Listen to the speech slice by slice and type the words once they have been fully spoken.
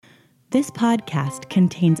This podcast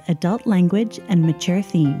contains adult language and mature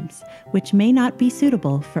themes, which may not be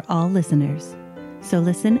suitable for all listeners. So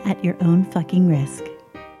listen at your own fucking risk.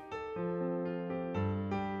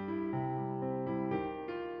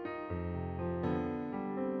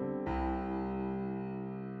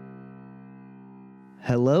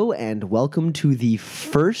 Hello and welcome to the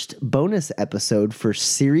first bonus episode for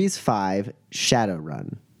Series 5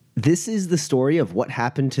 Shadowrun. This is the story of what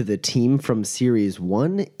happened to the team from Series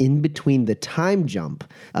 1 in between the time jump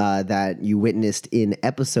that you witnessed in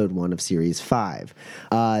Episode 1 of Series 5.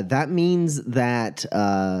 That means that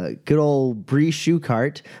good old Bree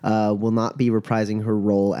Schuchart will not be reprising her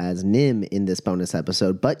role as Nim in this bonus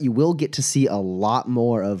episode, but you will get to see a lot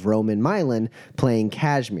more of Roman Mylan playing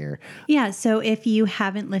Kashmir. Yeah, so if you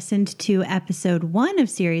haven't listened to Episode 1 of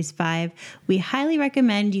Series 5, we highly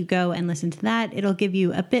recommend you go and listen to that. It'll give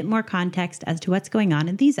you a bit more context as to what's going on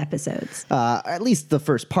in these episodes. At least the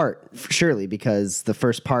first part, surely, because the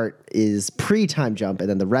first part is pre-time jump, and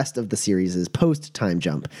then the rest of the series is post-time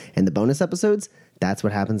jump. And the bonus episodes, that's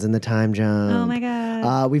what happens in the time jump. Oh my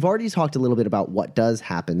God. We've already talked a little bit about what does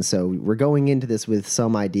happen, so we're going into this with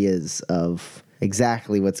some ideas of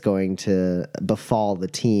exactly what's going to befall the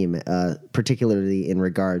team, particularly in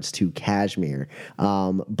regards to Kashmir.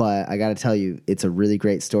 But I got to tell you, it's a really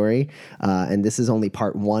great story, and this is only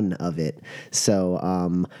part one of it. So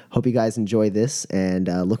hope you guys enjoy this, and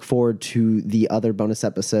look forward to the other bonus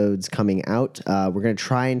episodes coming out. We're going to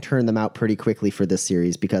try and turn them out pretty quickly for this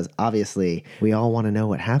series, because obviously we all want to know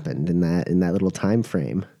what happened in that little time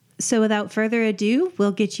frame. So without further ado,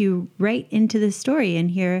 we'll get you right into the story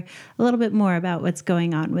and hear a little bit more about what's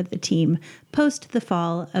going on with the team post the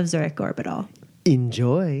fall of Zurich Orbital.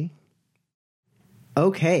 Enjoy.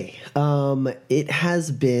 Okay. It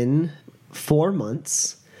has been 4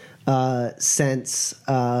 months since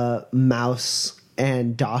Mouse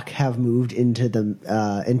and Doc have moved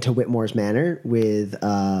into Whitmore's Manor with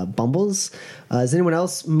Bumbles. Has anyone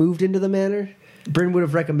else moved into the manor? Bryn would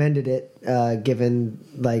have recommended it, given,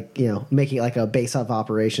 making it like a base of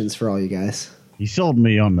operations for all you guys. He sold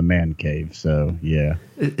me on the man cave, so yeah.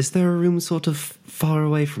 Is there a room sort of far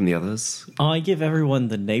away from the others? I give everyone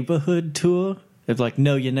the neighborhood tour of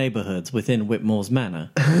know your neighborhoods within Whitmore's Manor.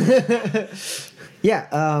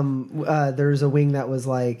 Yeah, there's a wing that was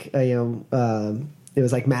it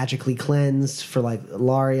was magically cleansed for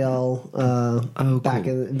L'Ariel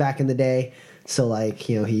back in the day. So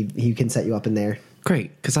he can set you up in there.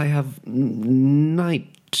 Great, because I have night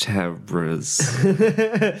terrors.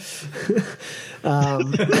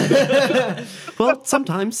 Well,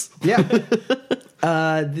 sometimes. Yeah.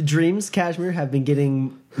 The dreams, Kashmir, have been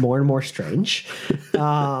getting more and more strange.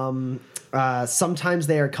 Sometimes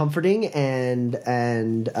they are comforting and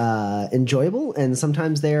enjoyable, and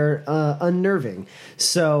sometimes they're unnerving.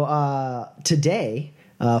 So today,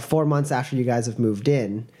 4 months after you guys have moved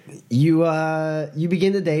in, you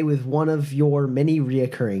begin the day with one of your many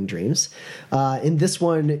reoccurring dreams. In this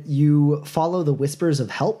one, you follow the whispers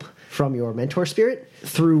of help from your mentor spirit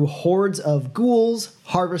through hordes of ghouls,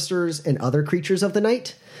 harvesters, and other creatures of the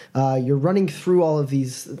night. You're running through all of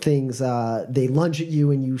these things. They lunge at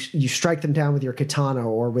you, and you strike them down with your katana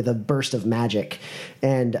or with a burst of magic.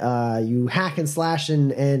 And you hack and slash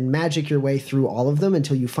and magic your way through all of them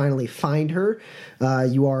until you finally find her.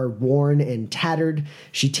 You are worn and tattered.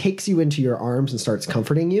 She takes you into your arms and starts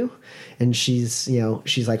comforting you. And she's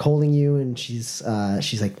holding you, and she's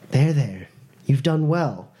like, there. You've done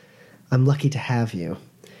well. I'm lucky to have you.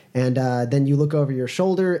 And then you look over your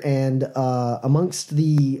shoulder, and amongst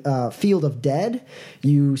the field of dead,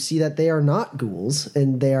 you see that they are not ghouls,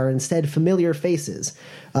 and they are instead familiar faces.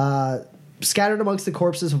 Scattered amongst the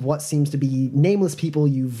corpses of what seems to be nameless people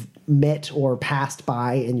you've met or passed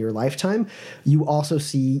by in your lifetime, you also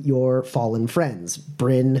see your fallen friends,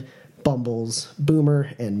 Bryn, Bumbles,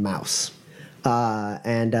 Boomer, and Mouse.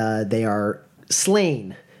 And they are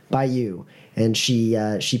slain by you. And she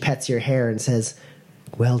pets your hair and says,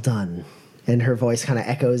 "Well done." And her voice kind of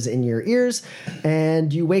echoes in your ears,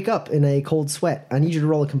 and you wake up in a cold sweat. I need you to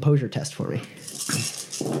roll a composure test for me.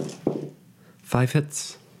 5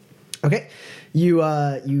 hits. Okay.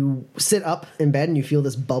 You sit up in bed, and you feel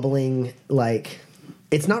this bubbling,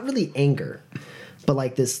 it's not really anger,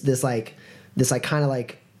 but this kind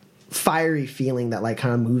of fiery feeling that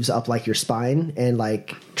kind of moves up your spine and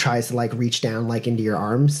tries to reach down into your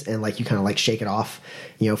arms, and you kind of shake it off.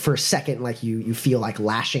 For a second, you feel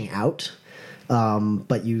lashing out,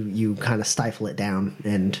 but you kind of stifle it down,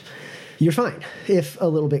 and you're fine, if a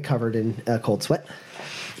little bit covered in cold sweat.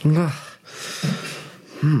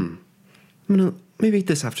 Maybe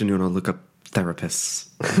this afternoon I'll look up therapists.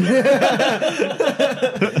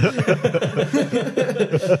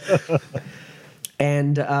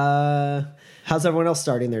 And how's everyone else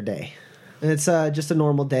starting their day? It's just a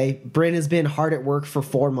normal day. Bryn has been hard at work for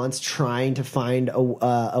 4 months trying to find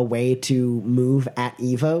a way to move at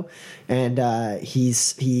Evo, and he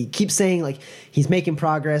keeps saying like he's making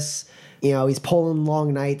progress. You know, he's pulling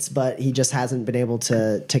long nights, but he just hasn't been able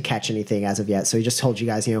to catch anything as of yet. So he just told you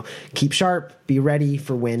guys, keep sharp, be ready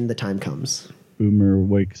for when the time comes. Boomer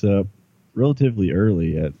wakes up relatively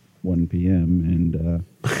early at 1 p.m. and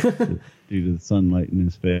due to the sunlight in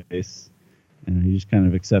his face, and he just kind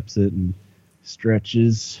of accepts it and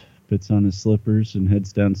stretches, puts on his slippers, and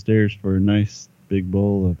heads downstairs for a nice big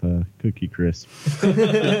bowl of Cookie Crisp.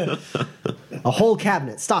 A whole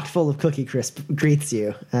cabinet stocked full of Cookie Crisp greets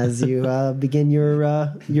you as you begin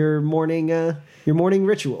your morning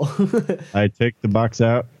ritual. I take the box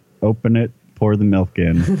out, open it, pour the milk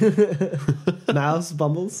in. Mouse,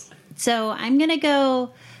 Bumbles. So I'm going to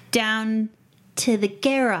go down to the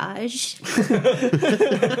garage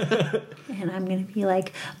and I'm going to be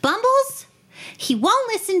like, Bumbles, he won't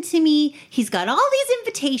listen to me. He's got all these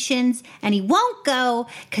invitations and he won't go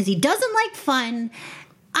because he doesn't like fun.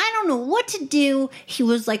 I don't know what to do. He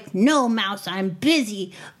was like, no, Mouse, I'm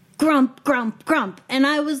busy. Grump, grump, grump. And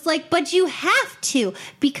I was like, but you have to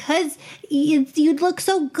because you'd look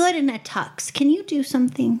so good in a tux. Can you do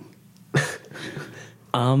something?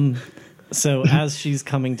 So as she's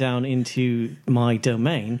coming down into my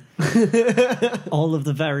domain, all of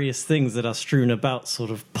the various things that are strewn about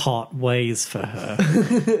sort of part ways for her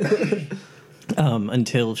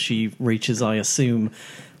until she reaches, I assume,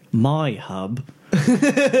 my hub,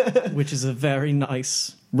 which is a very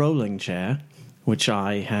nice rolling chair, which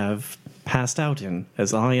I have passed out in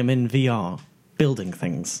as I am in VR, building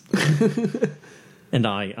things. And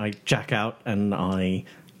I jack out and I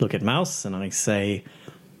look at Mouse and I say,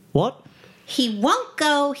 what? He won't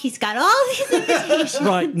go. He's got all these invitations.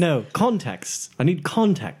 Right, no, context. I need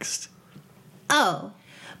context. Oh,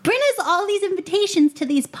 Bryn has all these invitations to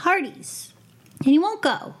these parties, and he won't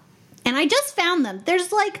go. And I just found them.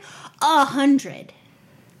 There's like 100.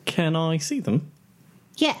 Can I see them?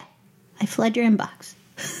 Yeah, I fled your inbox.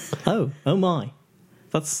 Oh my.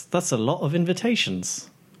 That's a lot of invitations.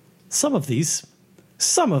 Some of these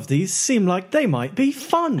seem like they might be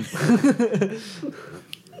fun.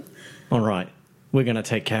 All right, we're going to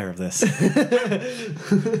take care of this.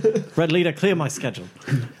 Red Leader, clear my schedule.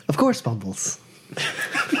 Of course, Bumbles.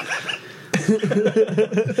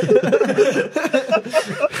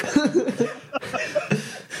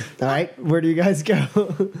 All right, where do you guys go?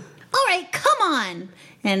 All right, come on.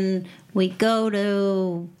 And we go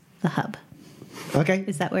to the hub. Okay.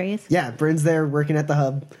 Is that where he is? Yeah, Bryn's there working at the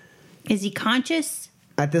hub. Is he conscious?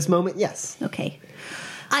 At this moment, yes. Okay.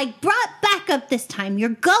 I brought backup this time.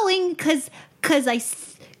 You're going because I say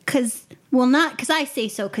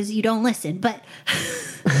so because you don't listen. But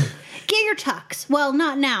get your tux. Well,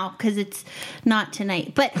 not now because it's not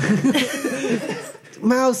tonight. But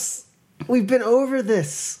Mouse, we've been over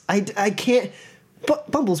this. I can't.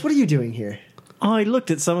 Bumbles, what are you doing here? I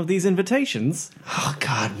looked at some of these invitations. Oh,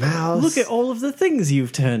 God, Mouse. Look at all of the things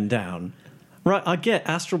you've turned down. Right, I get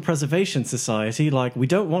Astral Preservation Society, like, we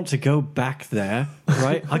don't want to go back there,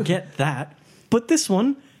 right? I get that. But this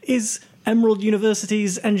one is Emerald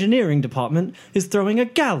University's engineering department is throwing a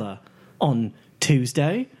gala on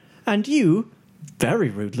Tuesday, and you, very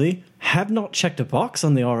rudely, have not checked a box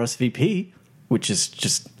on the RSVP, which is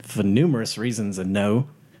just for numerous reasons a no.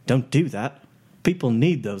 Don't do that. People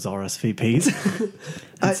need those RSVPs.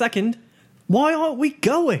 And second, why aren't we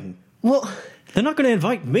going? Well, they're not going to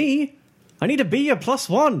invite me. I need to be a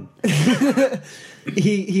 +1.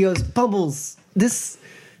 He goes, Bumbles, this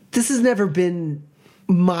has never been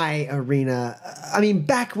my arena. I mean,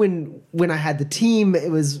 back when I had the team, it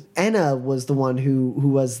was Anna was the one who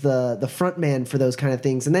was the front man for those kind of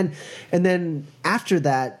things. And then after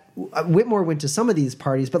that, Whitmore went to some of these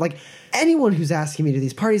parties, but like anyone who's asking me to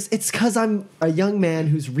these parties, it's because I'm a young man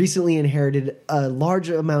who's recently inherited a large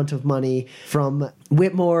amount of money from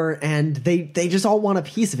Whitmore, and they just all want a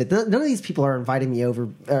piece of it. None of these people are inviting me over,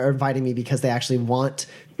 or inviting me because they actually want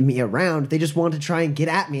me around. They just want to try and get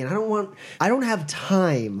at me, and I don't have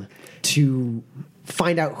time to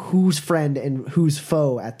find out who's friend and who's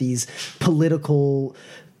foe at these political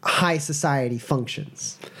high society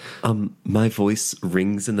functions. My voice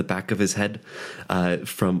rings in the back of his head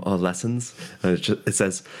from our lessons. It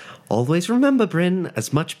says, always remember, Bryn,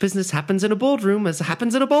 as much business happens in a boardroom as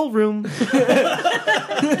happens in a ballroom.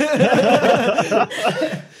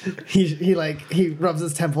 He rubs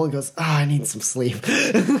his temple and goes, I need some sleep.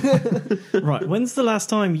 Right, when's the last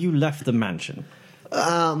time you left the mansion?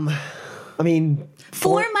 I I mean,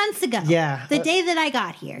 4 months ago. Yeah. The day that I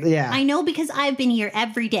got here. Yeah. I know because I've been here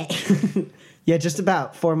every day. yeah, just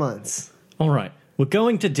about 4 months. All right, we're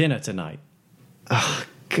going to dinner tonight.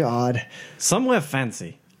 God. Somewhere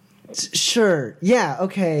fancy. Sure. Yeah.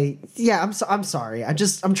 Okay. Yeah. I'm sorry.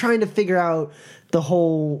 I'm trying to figure out the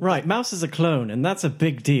whole. Right, Mouse is a clone, and that's a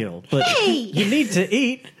big deal. But Hey! you need to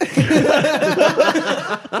eat.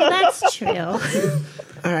 That's true. All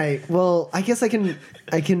right. Well, I guess I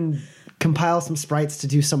can compile some sprites to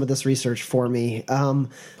do some of this research for me.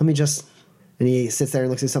 Let me just. And he sits there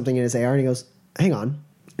and looks at something in his AR, and he goes, "Hang on."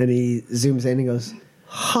 And he zooms in and goes,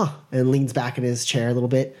 "Huh," and leans back in his chair a little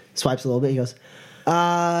bit, swipes a little bit. He goes,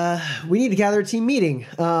 "We need to gather a team meeting."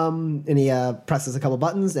 And he presses a couple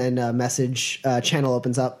buttons, and a message channel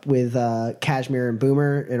opens up with Kashmir and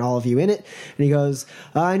Boomer and all of you in it. And he goes,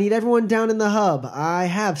 "I need everyone down in the hub. I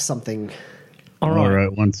have something." All All right.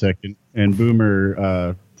 right, 1 second. And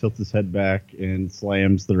Boomer tilts his head back and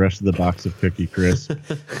slams the rest of the box of Cookie Crisp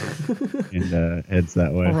and heads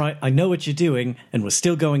that way. All right, I know what you're doing, and we're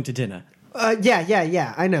still going to dinner.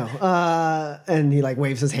 Yeah, I know. And he like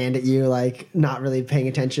waves his hand at you, like not really paying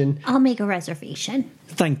attention. I'll make a reservation.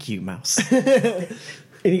 Thank you, Mouse. And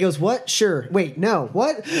he goes, "What? Sure. Wait, no.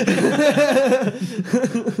 What?"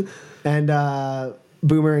 And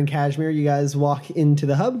Boomer and Kashmir, you guys walk into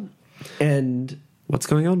the hub, and What's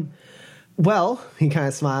going on? well, he kind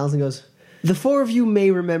of smiles and goes, "The four of you may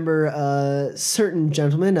remember a certain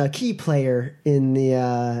gentleman, a key player in the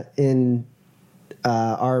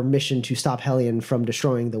our mission to stop Hellion from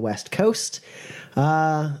destroying the West Coast.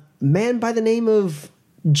 Man by the name of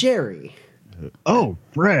Jerry." Oh,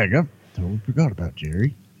 brag. I totally forgot about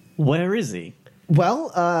Jerry. Where is he?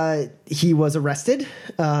 Well, he was arrested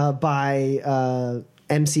by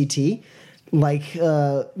MCT, like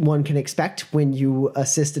one can expect when you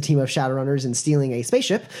assist a team of Shadowrunners in stealing a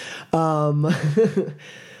spaceship. But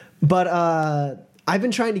I've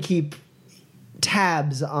been trying to keep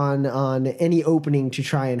tabs on any opening to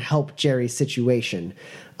try and help Jerry's situation.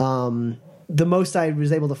 The most I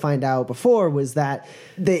was able to find out before was that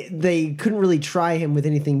they couldn't really try him with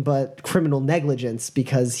anything but criminal negligence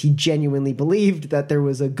because he genuinely believed that there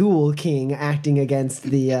was a ghoul king acting against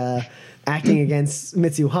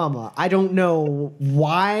Mitsuhama. I don't know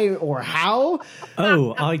why or how.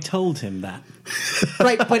 Oh, I told him that.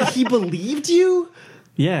 Right, but he believed you?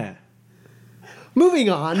 Yeah. Moving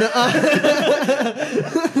on.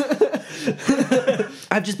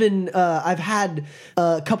 I've just been. I've had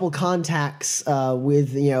a couple contacts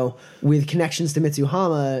with connections to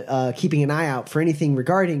Mitsuhama, keeping an eye out for anything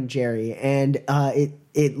regarding Jerry, and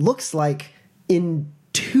it looks like in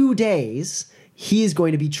 2 days he is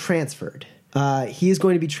going to be transferred. He is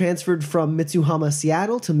going to be transferred from Mitsuhama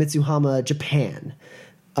Seattle to Mitsuhama Japan,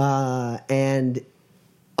 and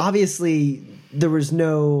obviously there was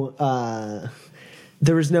no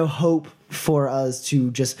hope for us to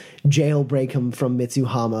just jailbreak him from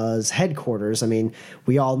Mitsuhama's headquarters. I mean,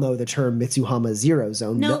 we all know the term Mitsuhama Zero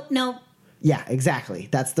Zone. No. Yeah, exactly.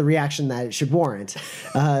 That's the reaction that it should warrant.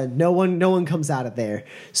 No one comes out of there.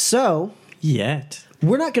 So Yet.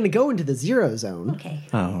 we're not going to go into the Zero Zone Okay.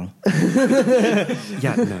 Oh.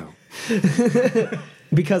 Yeah, no.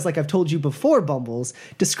 because, like I've told you before, Bumbles,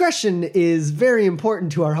 discretion is very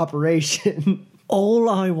important to our operation. All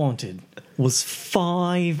I wanted was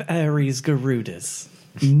 5 Ares Garudas.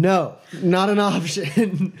 No, not an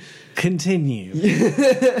option. Continue.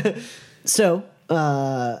 So,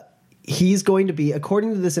 he's going to be,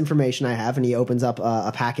 according to this information I have, and he opens up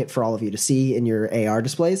a packet for all of you to see in your AR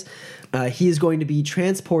displays, he is going to be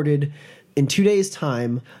transported in 2 days'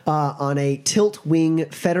 time on a tilt-wing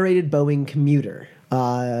Federated Boeing commuter.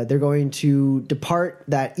 They're going to depart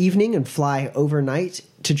that evening and fly overnight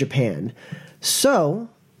to Japan. So,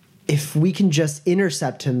 if we can just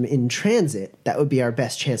intercept him in transit, that would be our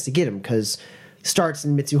best chance to get him, because starts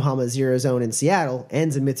in Mitsuhama Zero Zone in Seattle,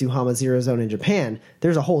 ends in Mitsuhama Zero Zone in Japan.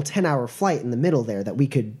 There's a whole 10-hour flight in the middle there that we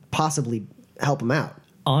could possibly help him out.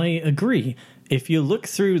 I agree. If you look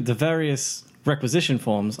through the various requisition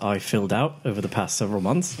forms I filled out over the past several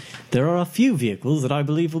months, there are a few vehicles that I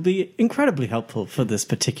believe will be incredibly helpful for this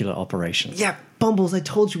particular operation. Yeah, Bumbles, I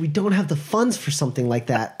told you we don't have the funds for something like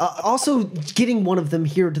that. Also, getting one of them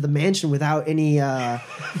here to the mansion without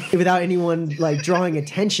anyone like drawing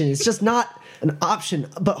attention is just not an option.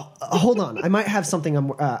 But hold on, I might have something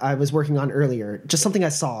I was working on earlier. Just something I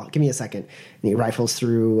saw. Give me a second. And he rifles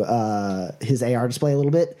through his AR display a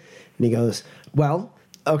little bit, and he goes, "Well,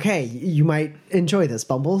 okay, you might enjoy this,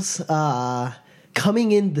 Bumbles.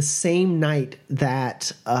 Coming in the same night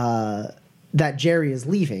that Jerry is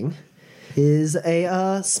leaving is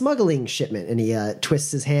a smuggling shipment. And he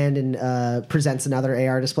twists his hand and presents another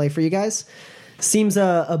AR display for you guys. Seems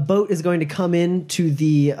a boat is going to come in to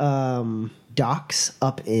the docks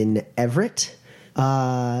up in Everett.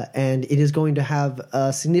 And it is going to have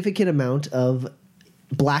a significant amount of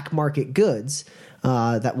black market goods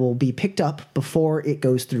that will be picked up before it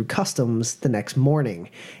goes through customs the next morning.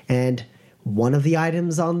 And one of the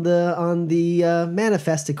items on the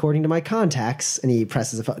manifest, according to my contacts, and he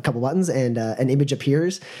presses a couple buttons, and an image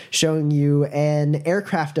appears showing you an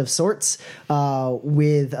aircraft of sorts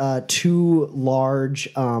with two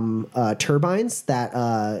large turbines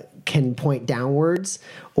that can point downwards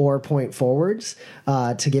or point forwards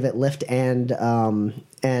to give it lift and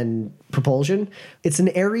propulsion. It's an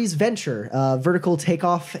Ares Venture, vertical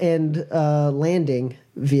takeoff and landing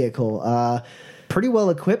vehicle. Pretty well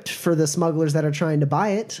equipped for the smugglers that are trying to buy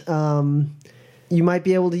it. You might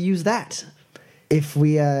be able to use that. If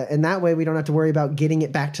we, and that way we don't have to worry about getting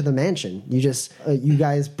it back to the mansion. You just, you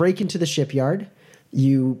guys break into the shipyard,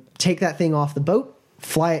 you take that thing off the boat,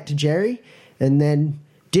 fly it to Jerry, and then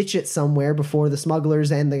ditch it somewhere before the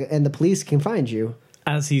smugglers and the police can find you.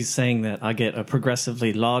 As he's saying that, I get a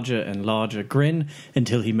progressively larger and larger grin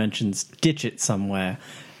until he mentions ditch it somewhere,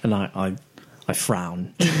 and I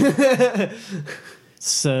frown.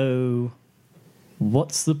 So,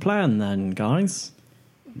 what's the plan then, guys?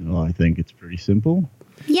 Well, I think it's pretty simple.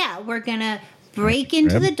 Yeah, we're going to break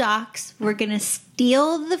into the docks. We're going to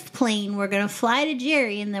steal the plane. We're going to fly to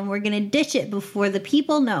Jerry, and then we're going to ditch it before the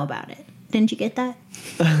people know about it. Didn't you get that?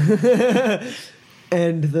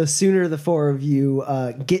 And the sooner the four of you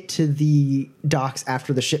get to the docks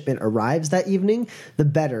after the shipment arrives that evening, the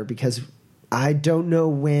better, because I don't know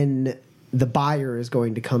when the buyer is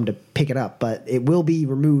going to come to pick it up, but it will be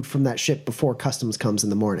removed from that ship before customs comes in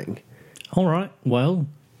the morning. All right, well,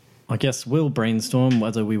 I guess we'll brainstorm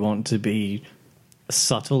whether we want to be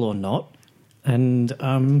subtle or not. And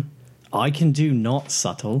I can do not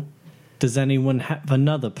subtle. Does anyone have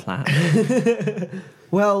another plan?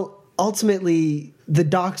 Well, ultimately, the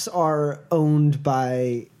docks are owned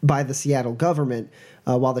by the Seattle government,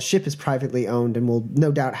 while the ship is privately owned and will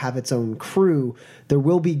no doubt have its own crew. There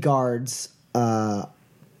will be guards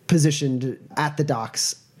positioned at the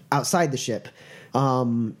docks outside the ship.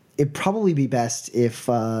 It'd probably be best if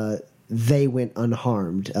they went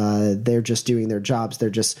unharmed. They're just doing their jobs. They're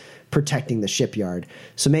just protecting the shipyard.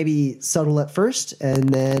 So maybe subtle at first, and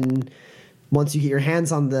then once you get your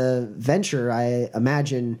hands on the Venture, I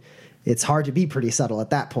imagine it's hard to be pretty subtle at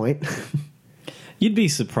that point. You'd be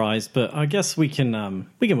surprised, but I guess we can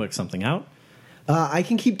work something out. I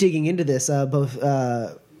can keep digging into this.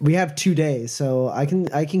 We have 2 days, so I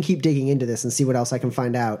can keep digging into this and see what else I can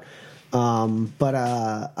find out. But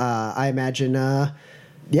I imagine,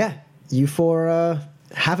 you four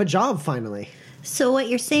have a job finally. So what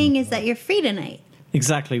you're saying is that you're free tonight.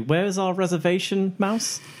 Exactly. Where's our reservation,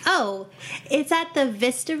 Mouse? Oh, it's at the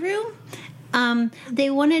Vista Room. They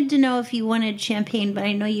wanted to know if you wanted champagne, but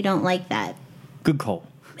I know you don't like that. Good call.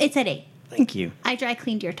 It's at 8. Thank you. I dry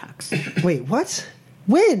cleaned your tux Wait, what?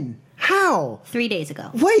 When? How? 3 days ago.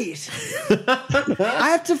 Wait. I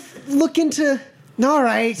have to look into... All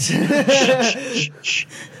right.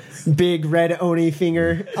 Big red Oni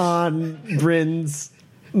finger on Bryn's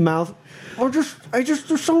mouth.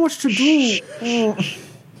 There's so much to do. Oh,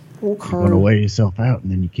 okay. You want to wear yourself out,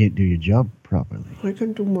 and then you can't do your job properly. I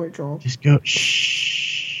can do my job. Just go.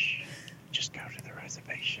 Shh. Just go to the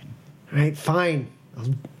reservation. All right, fine.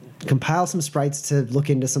 I'll compile some sprites to look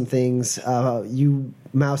into some things. You,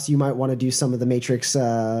 Mouse, you might want to do some of the Matrix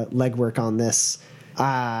legwork on this.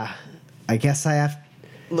 I guess I have...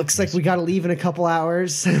 Looks like we got to leave in a couple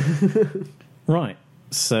hours. Right.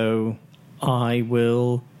 So I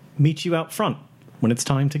will meet you out front when it's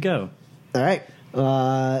time to go. All right.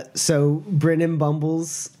 So Bryn and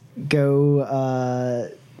Bumbles go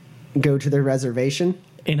to their reservation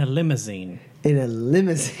In a limousine. in a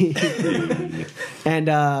limousine, and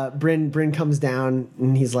Bryn comes down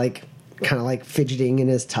and he's like kind of like fidgeting in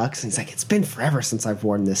his tux, and he's like, "It's been forever since I've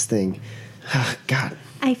worn this thing." God.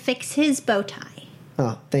 I fix his bow tie.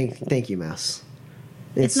 Oh, thank you, Mouse.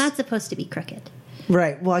 It's not supposed to be crooked.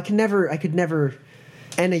 right. Well, I could never.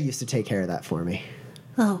 Anna used to take care of that for me.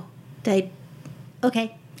 Oh,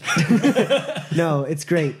 okay. No, it's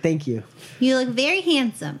great. Thank you. You look very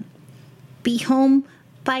handsome. Be home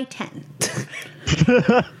by 10.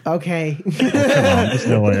 Okay. Come on, there's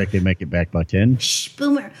no way I can make it back by 10. Shh,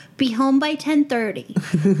 Boomer. Be home by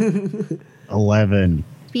 10:30. 11.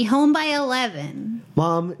 Be home by 11.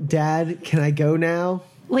 Mom, Dad, can I go now?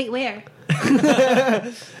 Wait, where?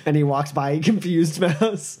 And he walks by, confused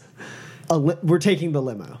Mouse. We're taking the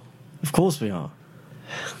limo. Of course we are.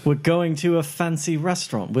 We're going to a fancy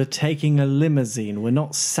restaurant. We're taking a limousine. We're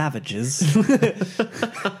not savages.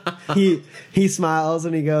 He smiles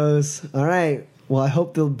and he goes, "All right. Well, I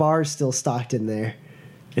hope the bar's still stocked in there."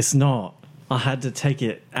 It's not. I had to take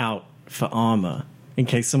it out for armor in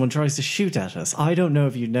case someone tries to shoot at us. I don't know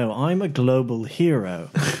if you know, I'm a global hero.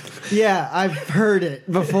 Yeah, I've heard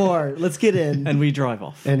it before. Let's get in. And we drive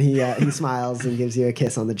off. And he smiles and gives you a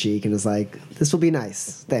kiss on the cheek and is like, "This will be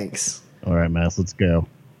nice. Thanks." All right, Mass, let's go.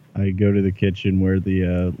 I go to the kitchen where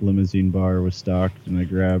the limousine bar was stocked, and I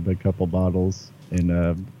grab a couple bottles,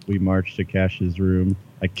 and we march to Cash's room.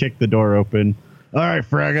 I kick the door open. All right,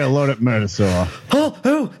 Fragga, load up Metasaur.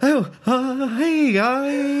 Hey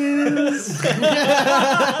guys.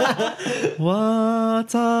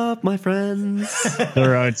 What's up, my friends? All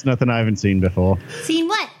right, it's nothing I haven't seen before. Seen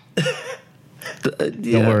what?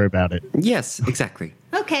 Don't worry about it. Yes, exactly.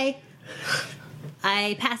 Okay.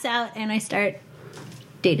 I pass out and I start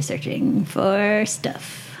data searching for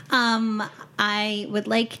stuff. I would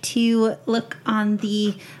like to look on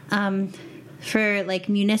the for like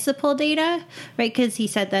municipal data, right? Because he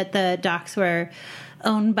said that the docks were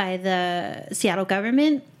owned by the Seattle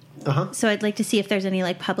government. Uh-huh. So I'd like to see if there's any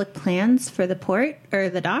like public plans for the port or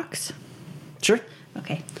the docks. Sure.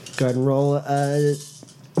 Okay. Go ahead and roll a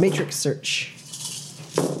matrix search.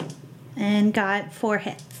 And got 4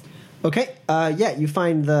 hits. Okay. Yeah, you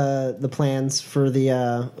find the plans for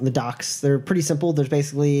the docks. They're pretty simple. There's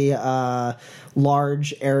basically a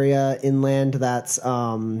large area inland that's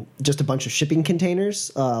just a bunch of shipping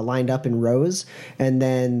containers lined up in rows, and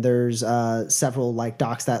then there's several like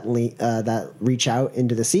docks that that reach out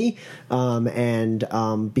into the sea.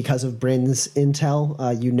 And because of Bryn's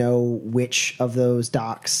intel, you know which of those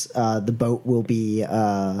docks the boat will be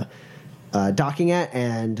docking at,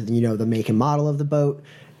 and you know the make and model of the boat.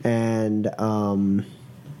 And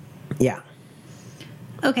yeah.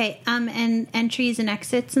 Okay, and entries and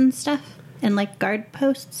exits and stuff, and like guard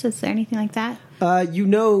posts. Is there anything like that? You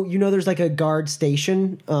know, there's like a guard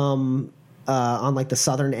station on like the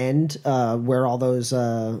southern end where all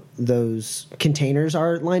those containers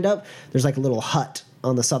are lined up. There's like a little hut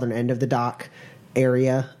on the southern end of the dock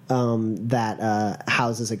area that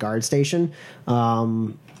houses a guard station.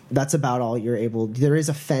 That's about all you're able. There is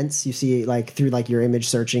a fence. You see, like through like your image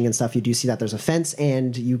searching and stuff, you do see that there's a fence,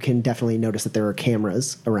 and you can definitely notice that there are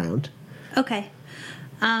cameras around. Okay,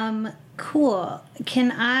 cool.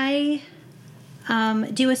 Can I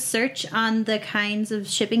do a search on the kinds of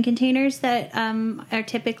shipping containers that are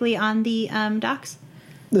typically on the docks?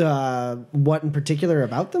 What in particular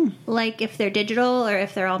about them? Like if they're digital or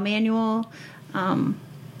if they're all manual.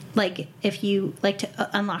 Like if you like to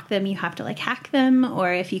unlock them, you have to like hack them,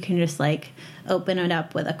 or if you can just like open it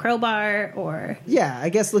up with a crowbar, or Yeah, I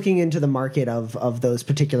guess looking into the market of those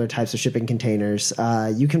particular types of shipping containers,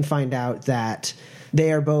 you can find out that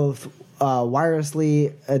they are both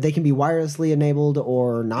wirelessly. They can be wirelessly enabled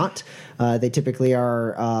or not. They typically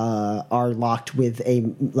are locked with a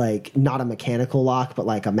like not a mechanical lock, but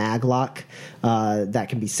like a mag lock that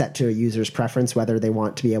can be set to a user's preference, whether they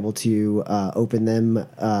want to be able to open them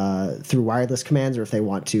through wireless commands, or if they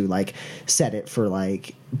want to like set it for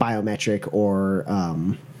like biometric or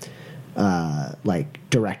like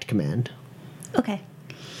direct command. okay.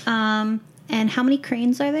 And how many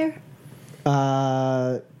cranes are there?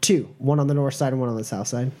 2, one on the north side and one on the south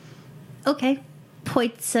side. Okay.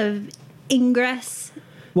 Points of ingress.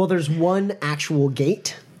 Well, there's one actual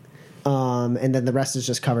gate, and then the rest is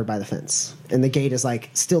just covered by the fence. And the gate is like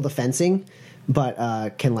still the fencing,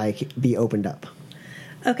 but can like be opened up.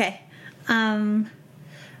 Okay. I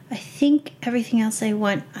think everything else I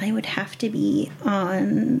want, I would have to be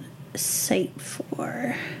on site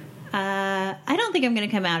for. I don't think I'm going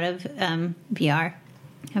to come out of VR.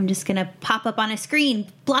 I'm just going to pop up on a screen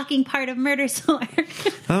blocking part of Murdersaur.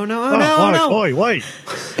 Oh no! Oi, wait.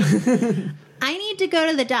 I need to go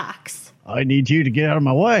to the docks. I need you to get out of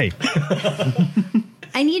my way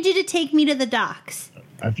I need you to take me to the docks.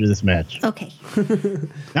 after this match. Okay.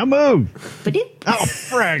 Now move. Ba-doop. Oh,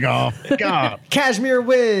 frag off. God. Cashmere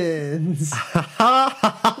wins. That's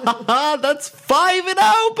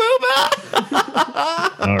 5-0, Boomer.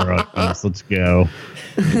 All right, Mass, let's go.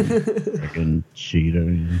 Freaking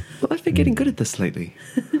cheater. Well, I've been getting good at this lately.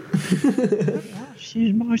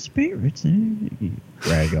 She's my spirit.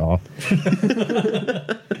 Drag off.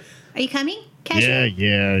 Are you coming, Cashmere?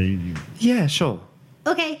 Yeah. Yeah, sure.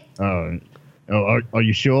 Okay. Are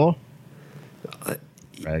you sure?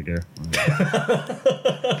 Dragger.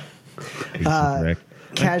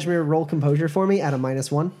 Cashmere, roll composure for me at a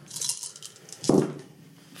 -1.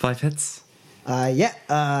 5 hits.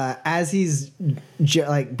 As he's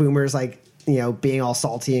like Boomer's like being all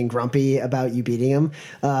salty and grumpy about you beating him,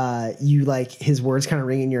 you like his words kind of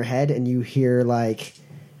ring in your head, and you hear like,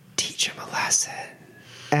 "Teach him a lesson,"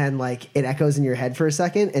 and like it echoes in your head for a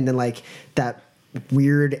second, and then like that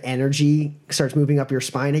weird energy starts moving up your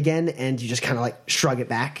spine again, and you just kind of like shrug it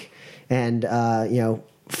back, and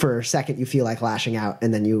for a second you feel like lashing out,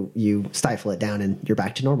 and then you stifle it down, and you're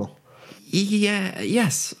back to normal. Yeah,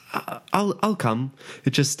 yes, I'll come.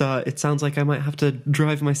 It just it sounds like I might have to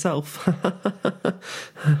drive myself.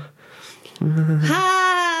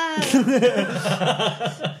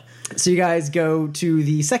 Ha! So you guys go to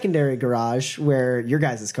the secondary garage where your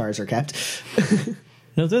guys' cars are kept.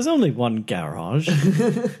 No, there's only one garage.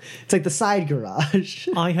 It's like the side garage.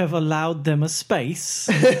 I have allowed them a space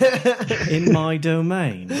in my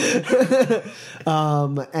domain.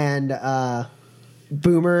 And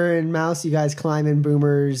Boomer and Mouse, you guys climb in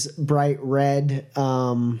Boomer's bright red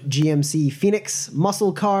GMC Phoenix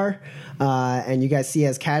muscle car, and you guys see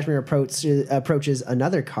as Kashmir approaches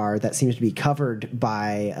another car that seems to be covered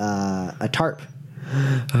by a tarp.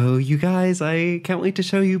 Oh, you guys, I can't wait to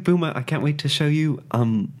show you, Boomer. I can't wait to show you.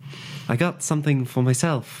 I got something for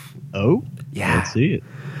myself. Oh, Yeah. let's see it.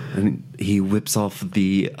 And he whips off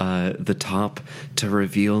the top to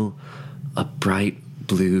reveal a bright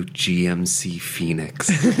blue GMC Phoenix.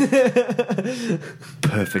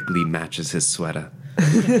 Perfectly matches his sweater.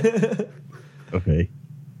 Okay,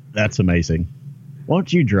 that's amazing. Why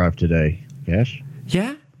don't you drive today, Cash?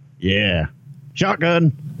 Yeah, Yeah,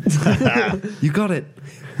 shotgun. you got it.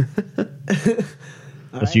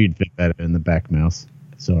 Guess you'd fit better in the back, Mouse.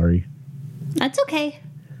 Sorry. That's okay.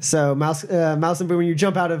 So Mouse and Boomer, you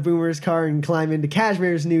jump out of Boomer's car and climb into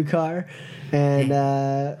Kashmir's new car. And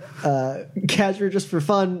Kashmir, just for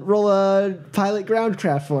fun, roll a pilot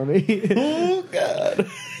groundcraft for me. Oh God.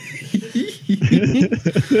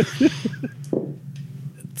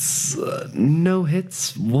 It's no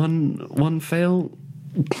hits, one fail,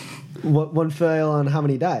 What one fail on how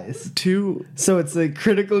many dice? 2. So it's a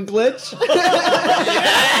critical glitch.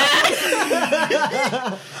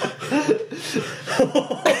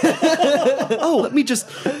 Oh, let me just.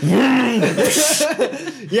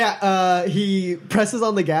 Yeah, he presses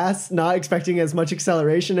on the gas, not expecting as much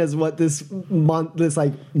acceleration as what this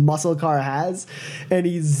like muscle car has, and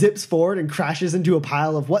he zips forward and crashes into a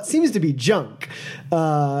pile of what seems to be junk.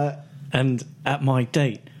 And at my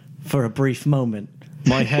date, for a brief moment,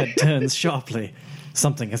 my head turns sharply.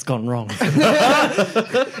 Something has gone wrong.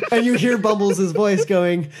 And you hear Bumbles' voice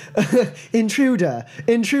going, "Intruder,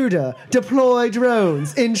 intruder, deploy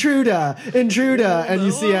drones, intruder, intruder." And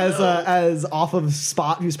you see as off of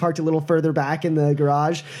Spot, who's parked a little further back in the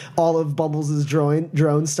garage, all of Bumbles'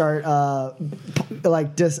 drones start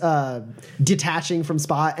detaching from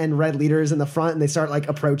Spot, and Red Leader's in the front, and they start like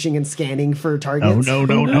approaching and scanning for targets. No. It's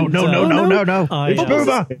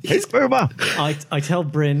Boomer. It's Boomer. I tell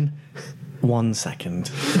Bryn, 1 second.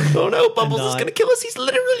 Oh no, Bubbles And is I- gonna kill us. He's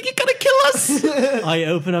literally gonna kill us. I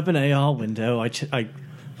open up an AR window. I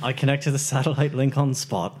connect to the satellite link on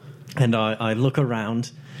Spot, and I look around,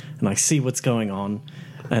 and I see what's going on.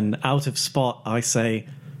 And out of Spot, I say,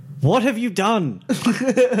 "What have you done?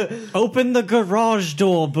 Open the garage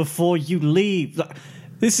door before you leave.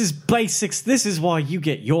 This is basics. This is why you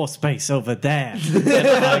get your space over there." And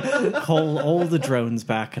I call all the drones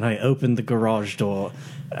back, and I open the garage door,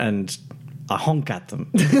 and I honk at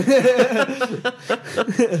them.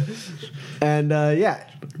 And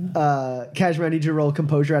Kashmir, I need you to roll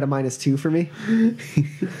composure at a -2 for me.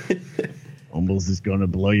 Bumbles is gonna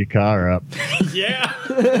blow your car up.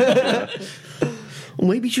 Yeah.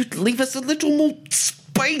 Maybe you should leave us a little more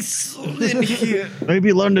space in here.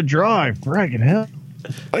 Maybe learn to drive. Bragging hell.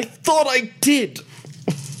 I thought I did.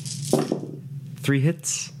 3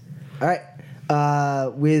 hits. All right.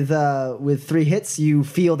 With 3 hits, you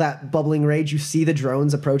feel that bubbling rage. You see the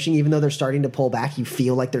drones approaching, even though they're starting to pull back. You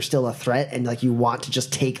feel like they're still a threat, and like you want to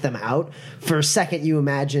just take them out. For a second, you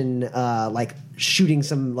imagine like shooting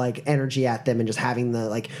some like energy at them and just having the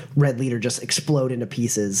like Red Leader just explode into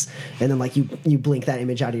pieces. And then like you blink that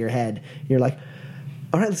image out of your head. And you're like,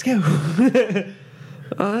 all right, let's go.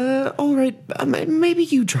 All right. Maybe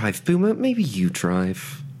you drive, Boomer. Maybe you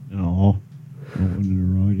drive. Oh, I wanted to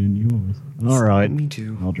ride in yours. All right, Me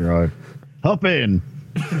too. I'll drive. Hop in.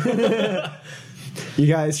 You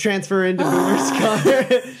guys transfer into Boomer's car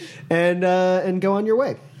and go on your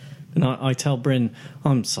way. And I tell Bryn,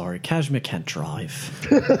 "I'm sorry, Kashmir can't drive."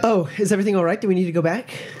 Oh, is everything all right? Do we need to go back?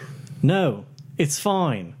 No, it's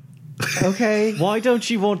fine. Okay. Why don't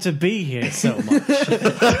you want to be here so much?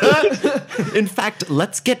 In fact,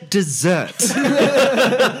 let's get dessert.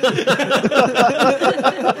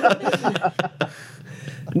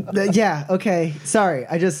 Yeah, okay. Sorry.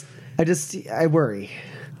 I worry.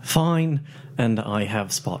 Fine, and I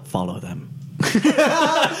have Spot follow them.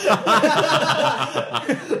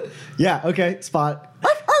 Yeah, okay. Spot.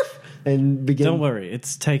 Arf, arf, and begin. Don't worry,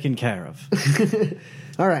 it's taken care of.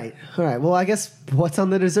 All right. Well, I guess what's on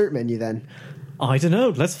the dessert menu then? I don't know,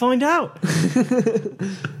 let's find out.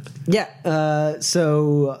 Yeah.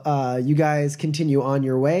 So you guys continue on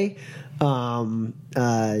your way.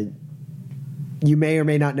 You may or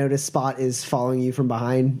may not notice Spot is following you from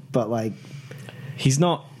behind, but like, He's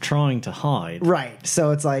not trying to hide. right.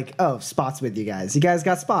 So it's like, oh, Spot's with you guys. You guys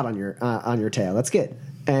got Spot on your tail. That's good.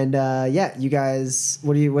 And yeah, you guys,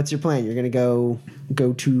 what's your plan? You're gonna go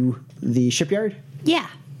to the shipyard? Yeah.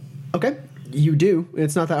 Okay. You do.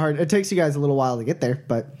 It's not that hard. It takes you guys a little while to get there,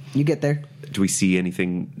 but you get there. Do we see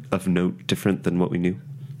anything of note different than what we knew?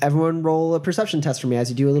 Everyone roll a perception test for me as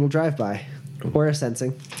you do a little drive-by. Or a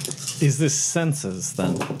sensing. Is this sensors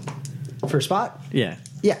then? For Spot? Yeah.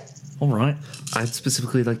 Yeah. All right. I'd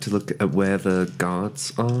specifically like to look at where the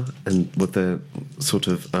guards are and what the sort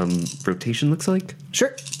of rotation looks like.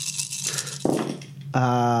 Sure.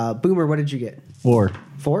 Boomer, what did you get? 4.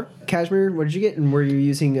 4? Kashmir, what did you get? And were you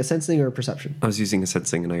using a sensing or a perception? I was using a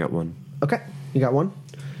sensing and I got 1. Okay. You got 1.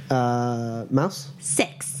 Mouse?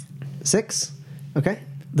 6. 6. Okay.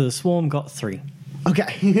 The swarm got 3.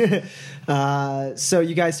 Okay. So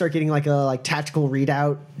you guys start getting like a tactical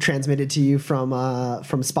readout transmitted to you from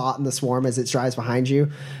Spot in the swarm as it drives behind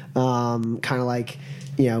you, kind of like,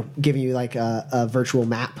 you know, giving you like a virtual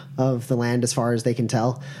map of the land as far as they can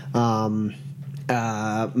tell.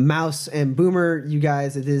 Mouse and Boomer, you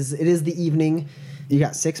guys, it is the evening. You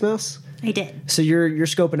got 6, Mouse? I did. So you're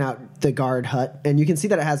scoping out the guard hut, and you can see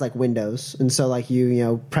that it has like windows, and so like you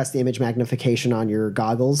know press the image magnification on your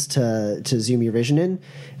goggles to zoom your vision in,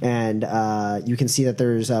 and you can see that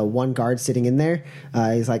there's one guard sitting in there.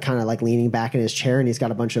 He's like kind of like leaning back in his chair, and he's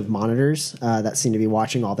got a bunch of monitors that seem to be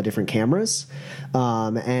watching all the different cameras.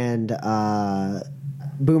 And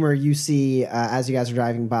Boomer, you see as you guys are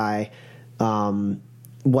driving by,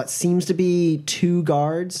 what seems to be 2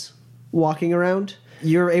 guards walking around.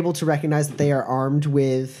 You're able to recognize that they are armed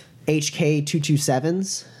with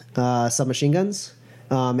HK-227s, submachine guns,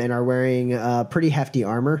 and are wearing pretty hefty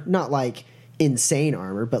armor. Not like insane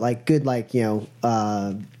armor, but like good, like, you know,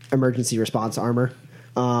 emergency response armor.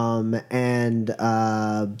 And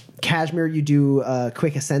Kashmir, you do a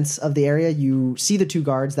quick ascent of the area. You see the 2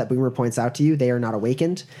 guards that Boomer points out to you. They are not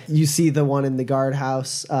awakened. You see the one in the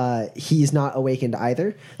guardhouse. He's not awakened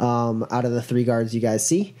either. Out of the 3 guards you guys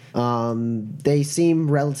see, they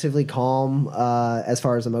seem relatively calm as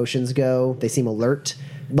far as emotions go. They seem alert.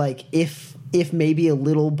 Like if maybe a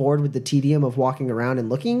little bored with the tedium of walking around and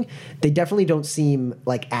looking, they definitely don't seem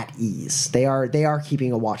like at ease. They are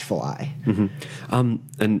keeping a watchful eye. Mm-hmm.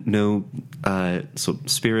 And no sort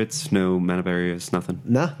of spirits, no mana barriers, nothing.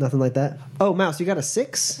 Nah, nothing like that. Oh, Mouse, you got a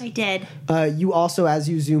 6? I did. You also, as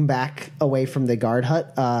you zoom back away from the guard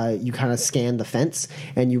hut, you kind of scan the fence,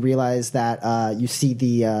 and you realize that you see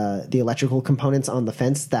the electrical components on the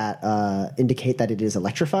fence that indicate that it is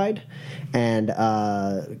electrified. And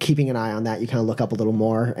keeping an eye on that, you kind of look up a little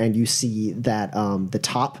more, and you see that the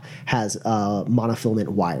top has monofilament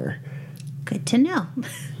wire. Good to know.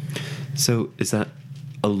 So is that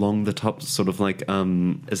along the top, sort of like,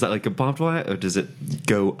 is that like a barbed wire, or does it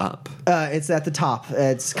go up? It's at the top.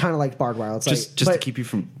 It's kind of like barbed wire. It's Just to keep you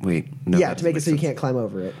from... Wait, no. Yeah, that to make it doesn't so you sense. can't climb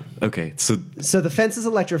over it. Okay, so So the fence is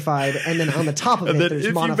electrified, and then on the top of it, and then there's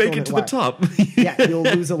if monofilament you make it to wire. the top... Yeah, you'll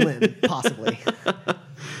lose a limb, possibly.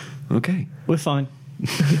 Okay. We're fine.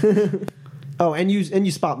 Oh, and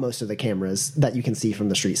you spot most of the cameras that you can see from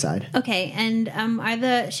the street side. Okay, and are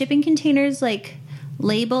the shipping containers like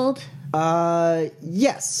labeled?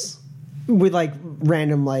 Yes, with like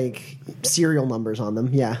random like serial numbers on them.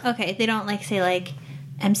 Yeah. Okay, they don't like say like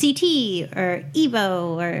MCT or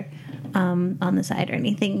Evo or on the side or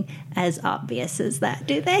anything as obvious as that,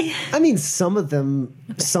 do they? I mean, some of them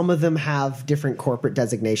have different corporate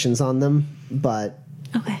designations on them, but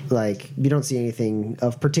Okay. like you don't see anything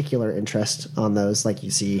of particular interest on those. Like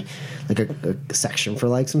you see like a section for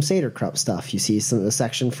like some Seder Krupp stuff. You see a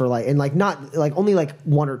section for like, and like not like only like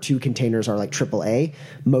 1 or 2 containers are like AAA.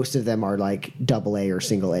 Most of them are like AA or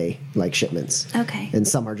single A like shipments. Okay. And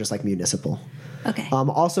some are just like municipal. Okay.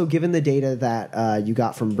 Also, given the data that you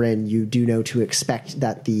got from Bryn, you do know to expect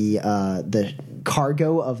that the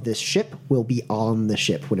cargo of this ship will be on the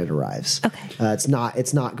ship when it arrives. Okay. It's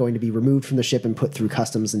not going to be removed from the ship and put through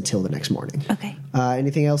customs until the next morning. Okay.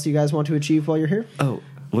 Anything else you guys want to achieve while you're here? Oh,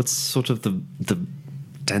 what's sort of the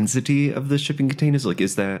density of the shipping containers? Like,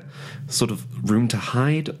 is there sort of room to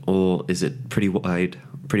hide, or is it pretty wide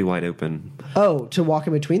open? Oh, to walk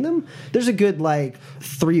in between them? There's a good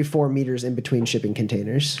 3 or 4 meters in between shipping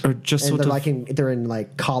containers. Or just and sort they're in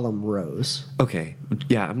column rows. Okay,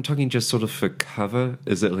 yeah, I'm talking just sort of for cover.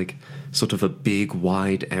 Is it like sort of a big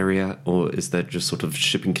wide area, or is there just sort of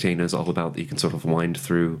shipping containers all about that you can sort of wind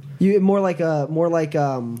through? More like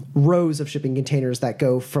rows of shipping containers that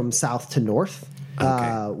go from south to north.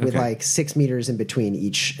 With okay. 6 meters in between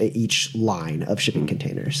each line of shipping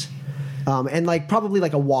containers. And probably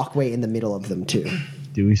a walkway in the middle of them too.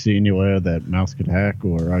 Do we see anywhere that Mouse could hack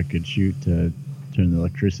or I could shoot to turn the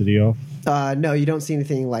electricity off? No, you don't see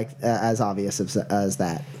anything as obvious as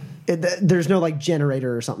that. There's no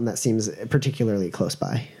generator or something that seems particularly close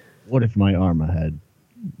by. What if my armor had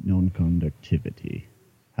non-conductivity?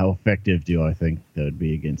 How effective do I think that would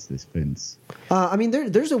be against this fence?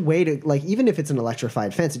 There's a way to even if it's an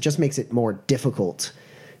electrified fence, it just makes it more difficult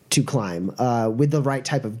to climb. With the right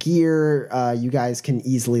type of gear, you guys can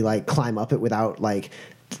easily climb up it without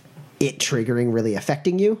it triggering really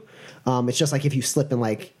affecting you. It's just if you slip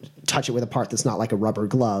and touch it with a part that's not like a rubber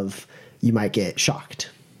glove, you might get shocked.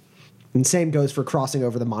 And same goes for crossing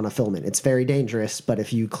over the monofilament. It's very dangerous, but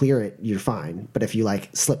if you clear it, you're fine. But if you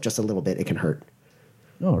slip just a little bit, it can hurt.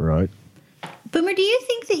 All right. Boomer, do you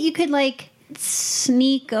think that you could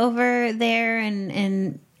sneak over there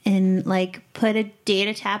and put a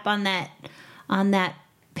data tap on that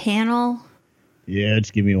panel? Yeah,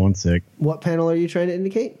 just give me 1 sec. What panel are you trying to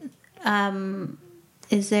indicate?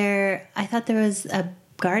 Is there? I thought there was a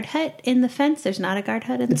guard hut in the fence. There's not a guard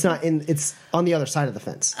hut in the It's not in. It's on the other side of the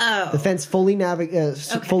fence. Oh. The fence fully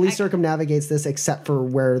circumnavigates this, except for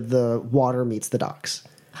where the water meets the docks.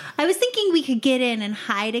 I was thinking we could get in and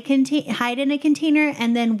hide in a container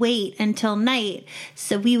and then wait until night,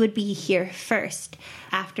 so we would be here first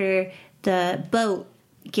after the boat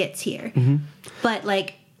gets here. Mm-hmm. But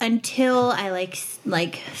until I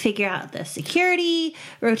figure out the security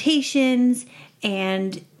rotations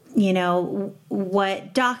and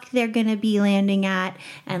what dock they're going to be landing at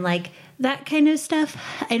and that kind of stuff,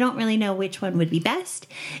 I don't really know which one would be best,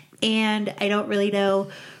 and I don't really know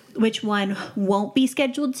which one won't be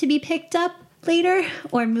scheduled to be picked up later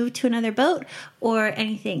or moved to another boat or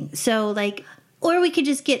anything. So or we could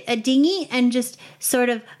just get a dinghy and just sort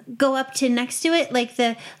of go up to next to it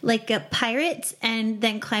like a pirates and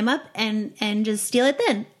then climb up and just steal it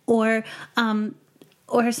then, or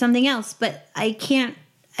something else. But I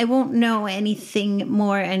won't know anything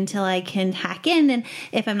more until I can hack in, and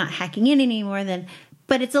if I'm not hacking in anymore, then.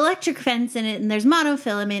 But it's electric fence in it, and there's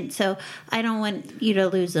monofilament, so I don't want you to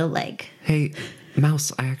lose a leg. Hey,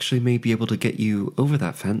 Mouse, I actually may be able to get you over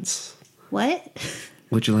that fence. What?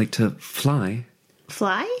 Would you like to fly?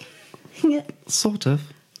 Fly? Sort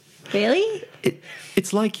of. Really?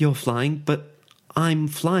 It's like you're flying, but I'm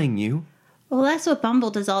flying you. Well, that's what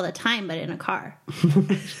Bumble does all the time, but in a car.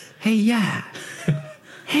 Hey, yeah.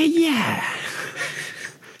 Hey, yeah.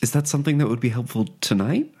 Is that something that would be helpful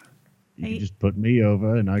tonight? You can just put me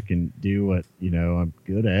over and I can do what, I'm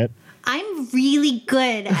good at. I'm really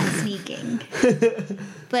good at sneaking.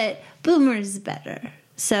 But Boomer's better.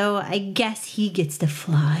 So I guess he gets to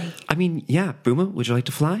fly. I mean, yeah, Boomer, would you like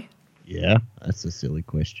to fly? Yeah, that's a silly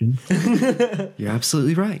question. You're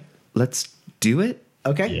absolutely right. Let's do it.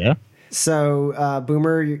 Okay. Yeah. So,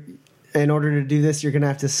 Boomer, in order to do this, you're going to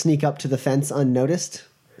have to sneak up to the fence unnoticed.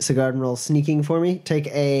 So go ahead and roll sneaking for me. Take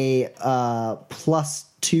a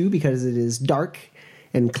 +2 because it is dark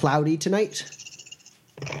and cloudy tonight.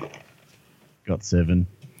 Got 7.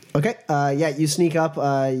 Okay. You sneak up.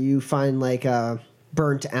 You find a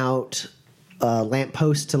burnt out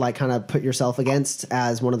lamppost to kind of put yourself against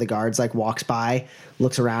as one of the guards walks by,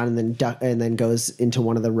 looks around, and then goes into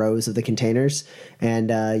one of the rows of the containers, and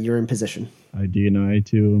you're in position. I DNI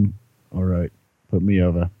to him. All right, put me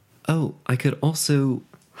over. Oh, I could also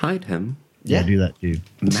hide him. Yeah. Do that too.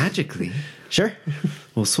 Magically. Sure.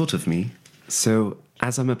 Well, sort of me. So,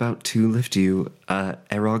 as I'm about to lift you,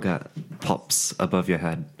 Eroga pops above your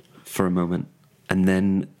head for a moment, and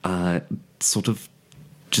then sort of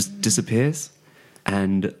just disappears,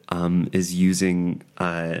 and is using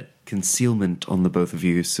concealment on the both of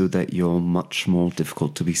you so that you're much more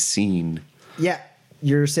difficult to be seen. Yeah.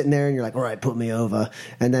 you're sitting there and you're like, all right, put me over.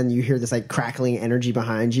 And then you hear this like crackling energy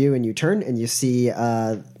behind you, and you turn and you see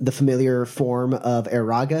the familiar form of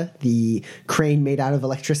Eraga, the crane made out of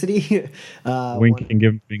electricity. Wink and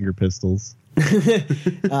give him finger pistols.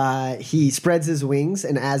 He spreads his wings,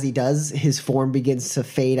 and as he does, his form begins to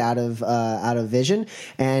fade out of vision.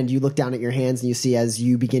 And you look down at your hands, and you see as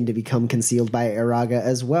you begin to become concealed by Eraga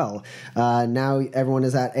as well. Now everyone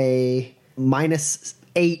is at a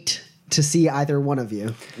 -8 to see either one of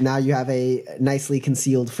you. Now you have a nicely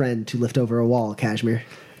concealed friend to lift over a wall, Kashmir.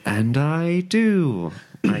 And I do.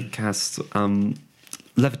 I cast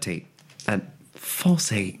levitate at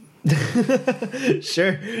force 8.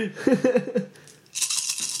 Sure.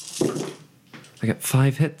 I got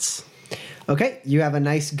 5 hits. Okay, you have a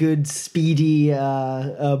nice, good, speedy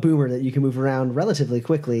boomer that you can move around relatively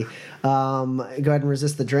quickly. Go ahead and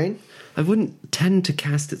resist the drain. I wouldn't tend to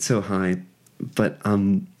cast it so high, but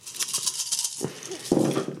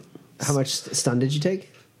How much stun did you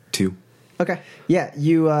take? 2. Okay. Yeah,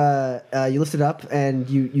 you lift it up and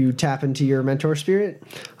you tap into your mentor spirit.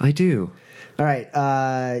 I do. All right.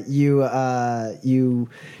 You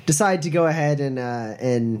decide to go ahead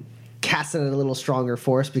and cast it at a little stronger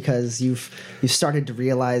force because you've started to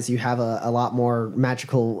realize you have a lot more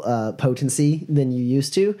magical potency than you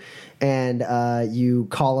used to, and you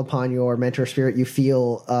call upon your mentor spirit. You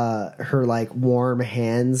feel her like warm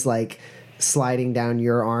hands like sliding down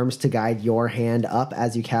your arms to guide your hand up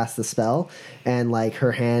as you cast the spell, and like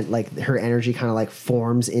her hand, like her energy kind of like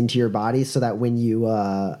forms into your body so that when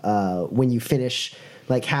you finish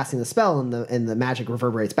like casting the spell and the magic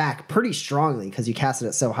reverberates back pretty strongly because you cast it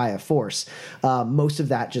at so high a force, most of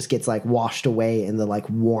that just gets like washed away in the like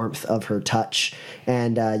warmth of her touch,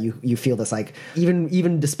 and you feel this like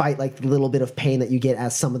even despite like the little bit of pain that you get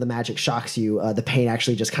as some of the magic shocks you, the pain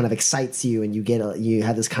actually just kind of excites you, and you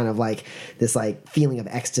have this kind of like this like feeling of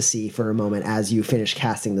ecstasy for a moment as you finish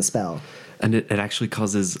casting the spell. And it actually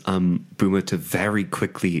causes Boomer to very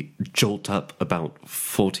quickly jolt up about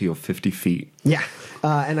 40 or 50 feet. Yeah.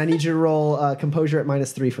 And I need you to roll composure at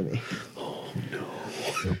 -3 for me.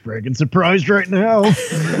 So bragging surprised right now.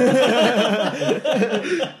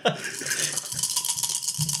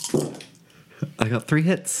 I got 3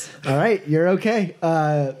 hits. All right, you're okay.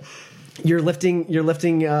 You're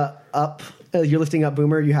lifting up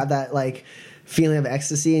Boomer. You have that like feeling of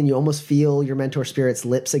ecstasy, and you almost feel your mentor spirit's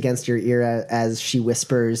lips against your ear as she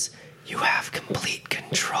whispers, "You have complete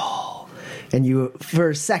control." And you,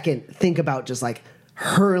 for a second, think about just like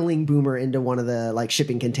hurling Boomer into one of the like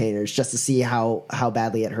shipping containers just to see how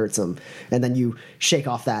badly it hurts him, and then you shake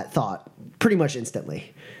off that thought pretty much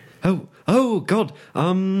instantly. Oh, God.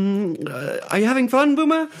 Are you having fun,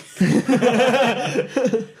 Boomer?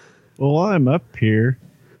 Well, while I'm up here,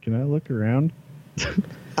 can I look around?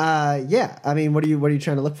 Yeah. I mean, what are you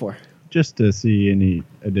trying to look for? Just to see any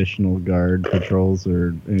additional guard patrols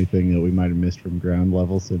or anything that we might have missed from ground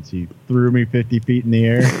level since you threw me 50 feet in the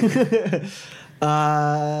air.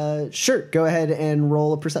 Sure. Go ahead and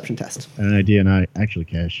roll a perception test. An idea, and I actually,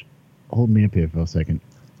 Cash, hold me up here for a second.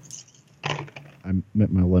 I'm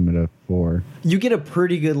at my limit of 4. You get a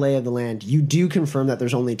pretty good lay of the land. You do confirm that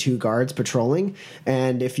there's only 2 guards patrolling,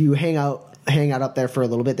 and if you hang out up there for a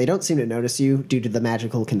little bit, they don't seem to notice you due to the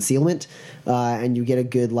magical concealment, and you get a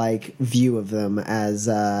good like view of them as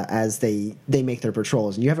they make their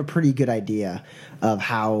patrols, and you have a pretty good idea of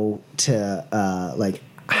how to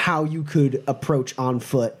how you could approach on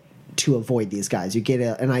foot to avoid these guys. You get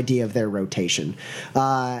an idea of their rotation,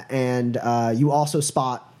 and you also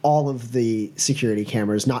spot all of the security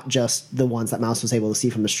cameras, not just the ones that Mouse was able to see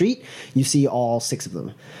from the street. You see all 6 of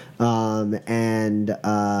them.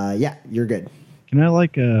 Yeah, you're good. Can I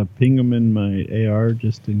like ping them in my AR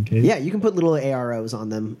just in case? Yeah, you can put little AROs on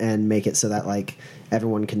them and make it so that like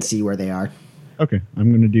everyone can see where they are. Okay, I'm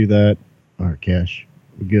going to do that. All right, Cash.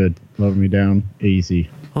 We're good. Love me down. Easy.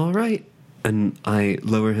 All right. And I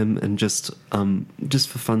lower him and just for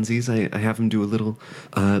funsies, I have him do a little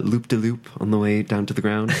loop-de-loop on the way down to the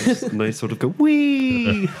ground. And I sort of go,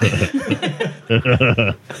 wee!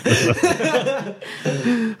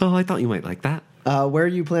 Oh, I thought you might like that. Where are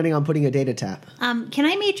you planning on putting a data tap? Can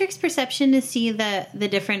I matrix perception to see the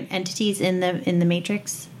different entities in the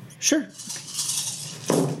matrix? Sure.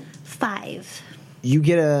 5. You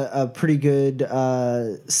get a pretty good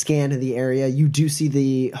scan of the area. You do see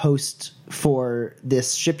the host for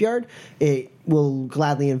this shipyard. It will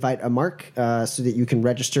gladly invite a mark so that you can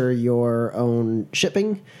register your own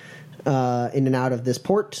shipping in and out of this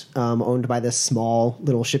port, owned by this small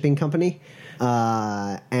little shipping company.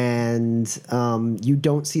 And you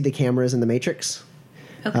don't see the cameras in the matrix,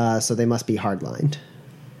 Okay. so they must be hardlined.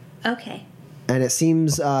 Okay. And it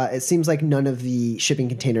seems like none of the shipping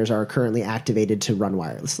containers are currently activated to run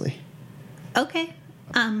wirelessly. Okay.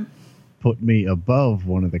 Put me above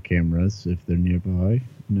one of the cameras if they're nearby,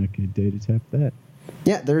 and I could data tap that.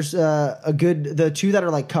 Yeah, there's the two that are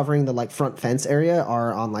like covering the like front fence area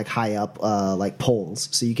are on like high up like poles,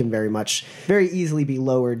 so you can very easily be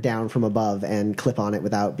lowered down from above and clip on it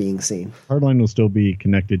without being seen. Hardline will still be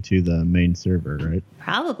connected to the main server, right?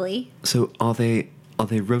 Probably. So are they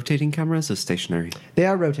rotating cameras or stationary? They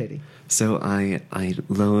are rotating. So I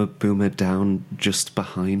lower Boomer down just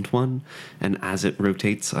behind one, and as it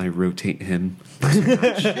rotates, I rotate him.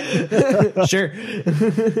 Sure.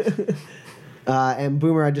 And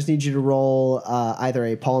Boomer, I just need you to roll either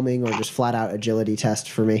a palming or just flat out agility test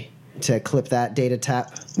for me to clip that data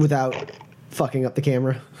tap without fucking up the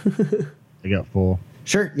camera. I got full.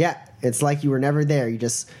 Sure, yeah. It's like you were never there.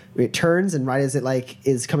 It turns, and right as it like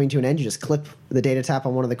is coming to an end, you just clip the data tap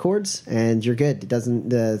on one of the cords, and you're good.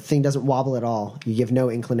 The thing doesn't wobble at all. You give no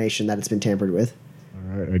inclination that it's been tampered with.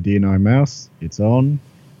 All right, our DNI mouse, it's on.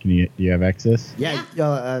 Do you have access? Yeah,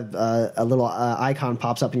 a little icon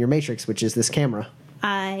pops up in your matrix, which is this camera.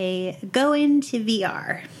 I go into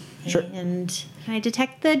VR. Sure. And can I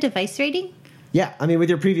detect the device rating? Yeah, I mean, with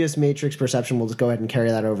your previous matrix perception, we'll just go ahead and carry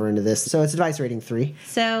that over into this. So it's device rating 3.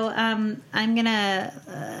 So I'm gonna.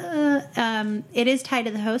 It is tied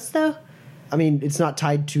to the host, though. I mean, it's not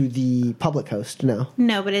tied to the public host, no.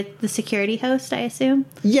 No, but it's the security host, I assume.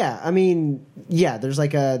 Yeah, I mean, yeah. There's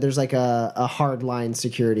like a hardline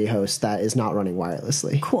security host that is not running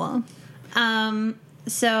wirelessly. Cool.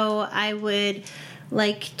 So I would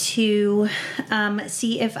like to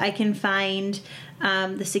see if I can find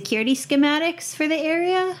the security schematics for the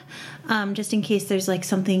area, just in case there's like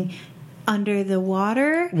something under the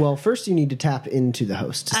water. Well, first you need to tap into the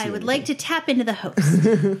host. To see I would anything. like to tap into the host.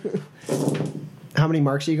 How many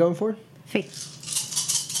marks are you going for? 3.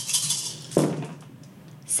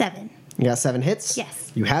 7. You got 7 hits?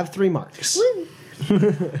 Yes. You have 3 marks. Woo!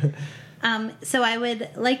 So I would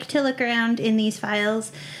like to look around in these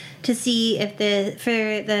files to see if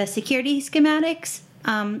for the security schematics,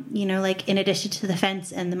 like in addition to the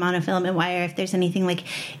fence and the monofilament wire, if there's anything like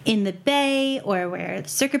in the bay or where the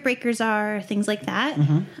circuit breakers are, things like that.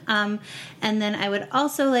 Mm-hmm. And then I would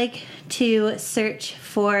also like to search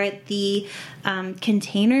for the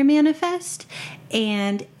container manifest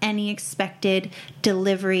and any expected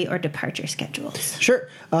delivery or departure schedules. Sure.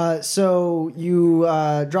 So you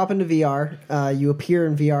drop into VR. You appear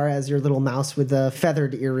in VR as your little mouse with a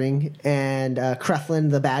feathered earring, and Creflin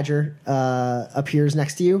the badger appears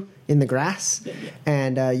next to you in the grass,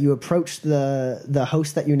 and you approach the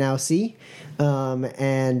host that you now see,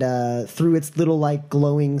 and through its little like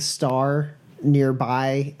glowing star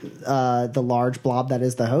nearby the large blob that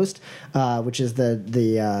is the host, which is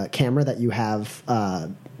the camera that you have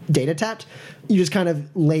data tapped, you just kind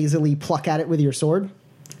of lazily pluck at it with your sword,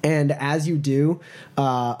 and as you do,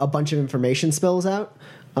 a bunch of information spills out.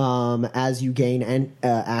 As you gain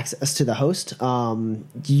access to the host,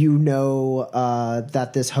 you know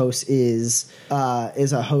that this host is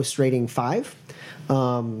a host rating 5.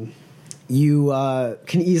 You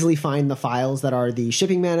can easily find the files that are the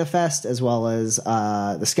shipping manifest as well as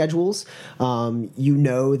the schedules. You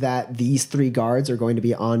know that these 3 guards are going to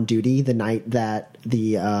be on duty the night that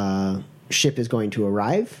the ship is going to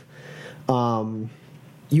arrive.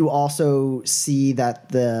 You also see that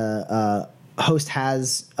the host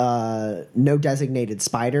has no designated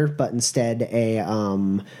spider, but instead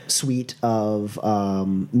a suite of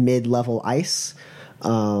mid-level ice.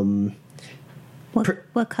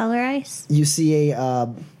 What color ice? You see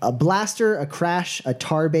a blaster, a crash, a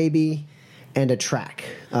tar baby, and a track.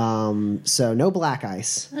 So no black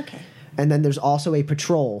ice. Okay. And then there's also a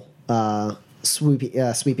patrol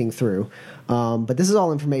sweeping through. But this is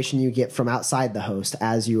all information you get from outside the host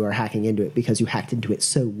as you are hacking into it, because you hacked into it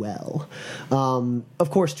so well.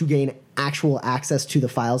 Of course, to gain actual access to the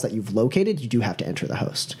files that you've located, you do have to enter the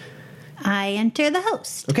host. I enter the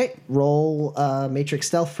host. Okay, roll Matrix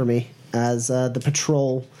Stealth for me, as the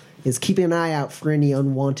patrol is keeping an eye out for any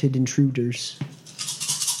unwanted intruders.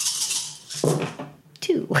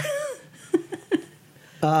 2.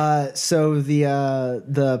 So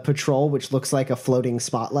the patrol, which looks like a floating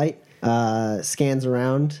spotlight, scans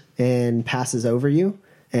around and passes over you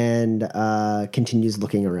and continues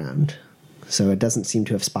looking around. So it doesn't seem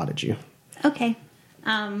to have spotted you. Okay.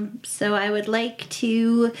 So I would like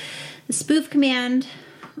to spoof command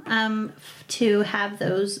to have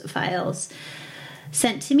those files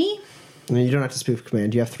sent to me. I mean, you don't have to spoof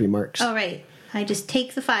command. You have 3 marks. Oh, right. I just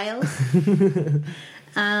take the files.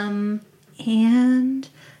 And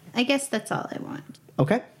I guess that's all I want.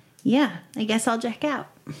 Okay. Yeah, I guess I'll check out.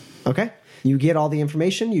 Okay. You get all the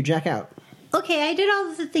information, you jack out. Okay, I did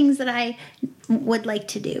all the things that I would like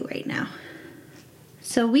to do right now.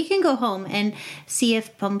 So we can go home and see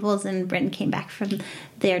if Bumbles and Bryn came back from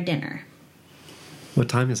their dinner. What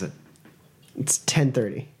time is it? It's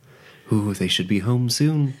 10:30. Ooh, they should be home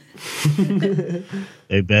soon.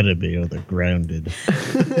 They better be or they're grounded.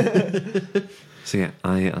 So yeah,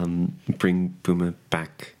 I bring Boomer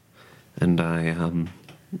back, and I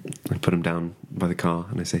put him down by the car,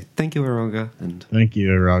 and I say, "Thank you, Aroga." And Thank you,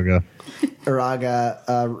 Iraga.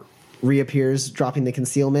 Iraga reappears, dropping the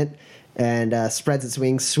concealment, and spreads its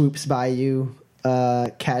wings, swoops by you,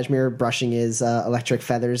 Cashmere, brushing his electric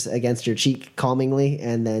feathers against your cheek calmingly,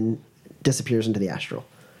 and then disappears into the astral.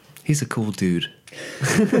 he's a cool dude.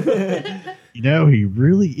 You know, he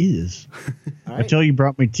really is. All I right. tell you,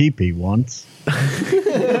 brought me teepee once.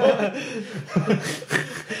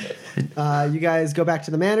 You guys go back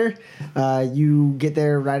to the manor. You get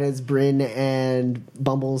there right as Bryn and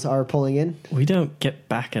Bumbles are pulling in. We don't get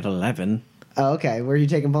back at 11. Oh, okay. Where are you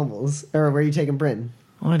taking Bumbles? Or where are you taking Bryn?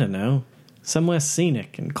 I don't know. Somewhere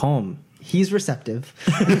scenic and calm. He's receptive.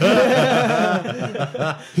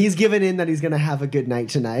 He's given in that he's going to have a good night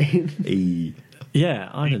tonight. Hey. Yeah,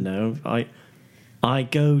 I don't know. I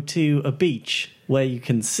go to a beach where you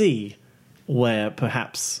can see where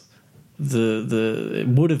perhaps it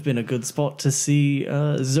would have been a good spot to see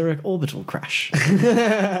Zurich orbital crash.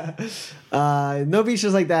 No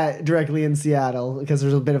beaches like that directly in Seattle because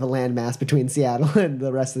there's a bit of a landmass between Seattle and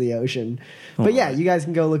the rest of the ocean. But yeah, you guys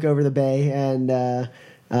can go look over the bay, and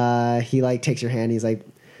he like takes your hand. He's like,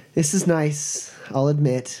 "This is nice, I'll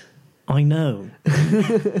admit." I know.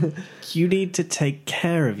 You need to take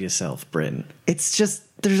care of yourself, Bryn. It's just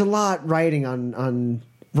there's a lot riding on.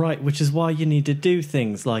 Right, which is why you need to do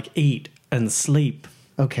things like eat and sleep.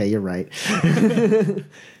 Okay, you're right.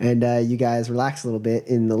 And you guys relax a little bit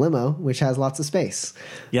in the limo, which has lots of space.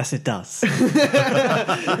 Yes, it does.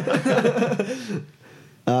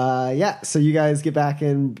 Yeah, so you guys get back,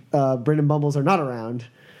 and Bryn and Bumbles are not around.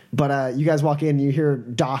 But you guys walk in, and you hear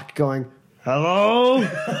Doc going, "Hello?"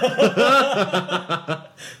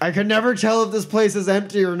 I can never tell if this place is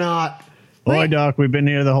empty or not. Boy, Doc, we've been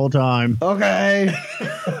here the whole time. Okay.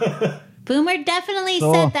 Boomer definitely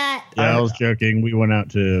So- said that. Yeah, I was joking. We went out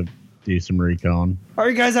to do some recon. Oh,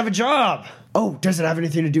 you guys have a job. Oh, does it have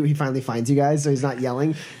anything to do? He finally finds you guys, so he's not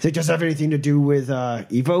yelling. He's like, does it have anything to do with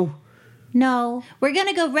Evo? No, we're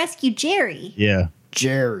gonna go rescue Jerry. Yeah,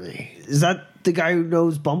 Jerry. Is that the guy who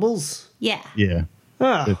knows Bumbles? Yeah. yeah.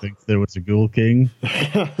 Ah. They think there was a ghoul king.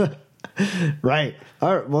 Right.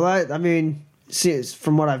 All right. Well, I mean, see,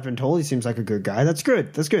 from what I've been told, he seems like a good guy. That's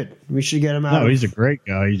good. That's good. We should get him out. No, he's a great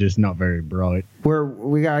guy. He's just not very bright.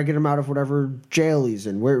 We gotta get him out of whatever jail he's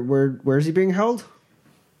in. Where is he being held?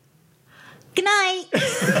 Good night.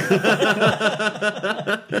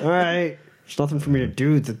 All right. There's nothing for me to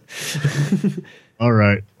do. All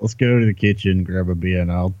right, let's go to the kitchen, grab a beer,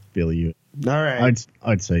 and I'll fill you. All right.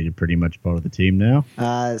 I'd say you're pretty much part of the team now.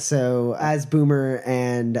 So as Boomer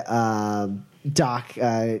and Doc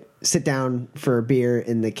sit down for a beer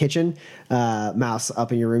in the kitchen, Mouse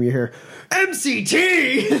up in your room, you hear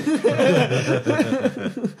MCT,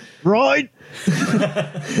 Right?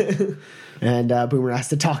 and Boomer has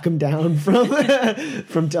to talk him down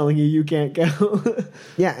from telling you can't go.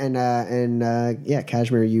 Yeah, and yeah,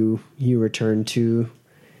 Cashmere, you return to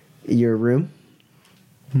your room.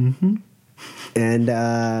 Mm-hmm.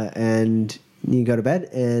 And you go to bed,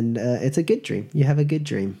 and it's a good dream. You have a good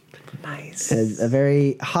dream. Nice. A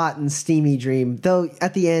very hot and steamy dream. Though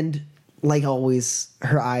at the end, like always,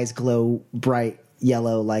 her eyes glow bright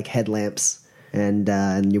yellow like headlamps,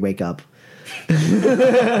 and you wake up.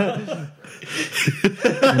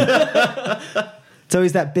 It's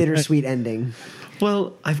always that bittersweet ending.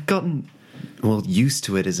 Well, I've gotten used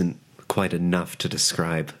to it isn't quite enough to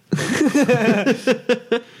describe.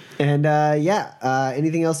 And yeah,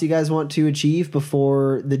 anything else you guys want to achieve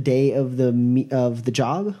before the day of the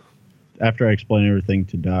job? After I explain everything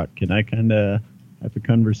to Doc, can I kind of have a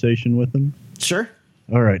conversation with him? Sure.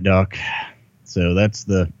 All right, Doc. So that's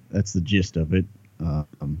the gist of it. I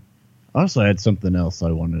also had something else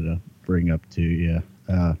I wanted to bring up to you.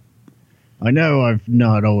 I know I've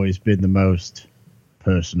not always been the most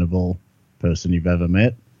personable person you've ever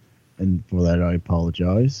met, and for that I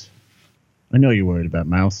apologize. I know you're worried about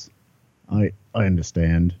Mouse. I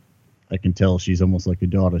understand. I can tell she's almost like a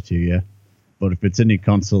daughter to you. But if it's any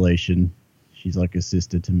consolation, she's like a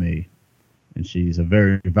sister to me. And she's a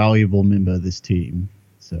very valuable member of this team.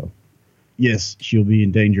 So, yes, she'll be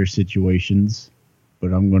in dangerous situations,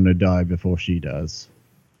 but I'm going to die before she does.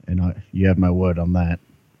 And you have my word on that.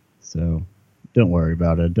 So don't worry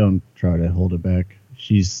about it. Don't try to hold it back.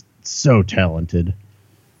 She's so talented.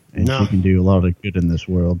 And No. she can do a lot of good in this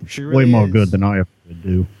world. She Way really more is. good than I ever could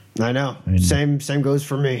do. I know. And- Same goes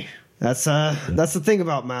for me. That's the thing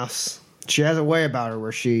about Mouse. She has a way about her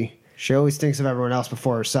where she always thinks of everyone else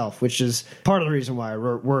before herself, which is part of the reason why I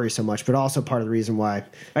worry so much, but also part of the reason why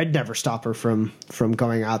I'd never stop her from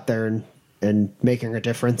going out there and making a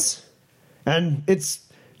difference. And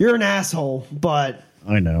you're an asshole, but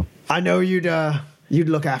I know. I know you'd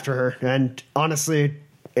look after her. And honestly,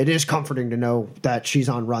 it is comforting to know that she's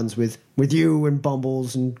on runs with you and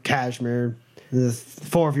Bumbles and Cashmere. The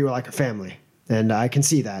four of you are like a family, and I can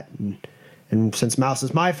see that. And since Mouse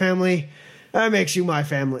is my family, that makes you my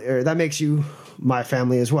family, or that makes you my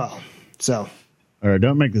family as well. So, All right,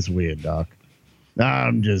 don't make this weird, Doc.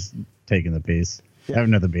 I'm just taking the piece. Have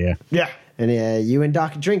another beer. yeah. And you and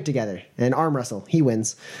Doc drink together and arm wrestle. He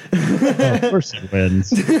wins. Of course he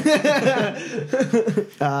wins.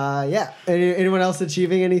 Yeah. Anyone else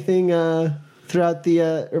achieving anything throughout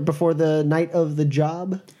or before the night of the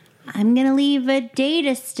job? I'm going to leave a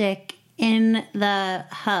data stick in the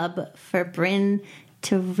hub for Bryn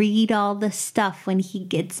to read all the stuff when he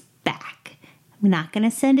gets back. I'm not going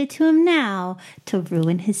to send it to him now to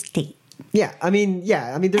ruin his date. Yeah. I mean,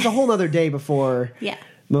 there's a whole other day before. Yeah.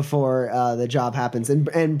 Before the job happens,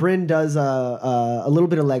 and Bryn does a little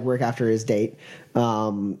bit of legwork after his date,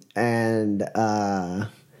 and he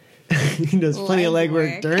does plenty of legwork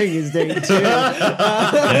Legwork. during his date too.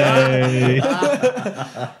 Hey.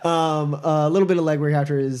 A little bit of legwork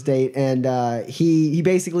after his date, and he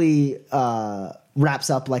basically wraps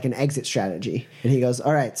up like an exit strategy, and he goes,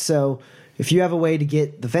 "All right, so if you have a way to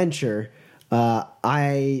get the venture."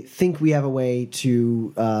 I think we have a way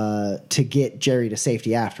to get Jerry to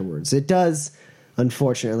safety afterwards. It does,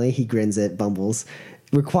 unfortunately, he grins at Bumbles,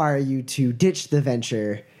 require you to ditch the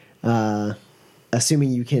venture,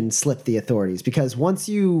 assuming you can slip the authorities. Because once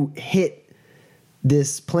you hit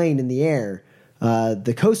this plane in the air,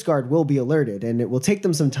 the Coast Guard will be alerted, and it will take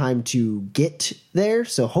them some time to get there.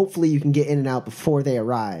 So hopefully you can get in and out before they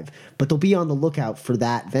arrive. But they'll be on the lookout for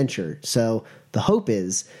that venture. So the hope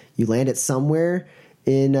is you land it somewhere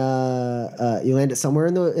in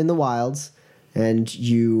the wilds, and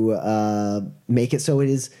you make it so it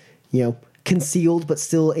is concealed but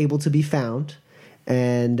still able to be found.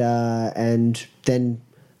 And then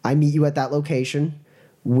I meet you at that location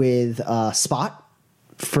with a spot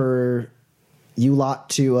for you lot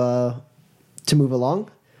to move along,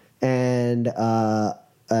 and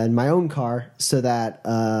my own car so that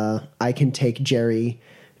I can take Jerry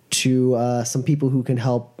to some people who can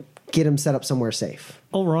help get him set up somewhere safe.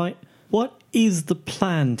 All right. What is the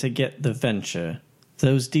plan to get the venture?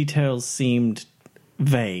 Those details seemed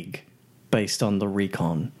vague based on the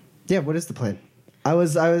recon. Yeah, what is the plan?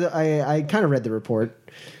 I kind of read the report.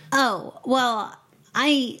 Oh, well,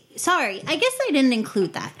 I guess I didn't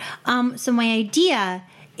include that. So my idea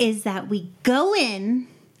is that we go in,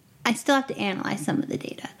 I still have to analyze some of the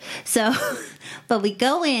data. So, but we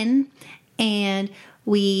go in and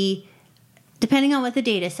we, depending on what the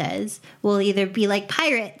data says, we'll either be like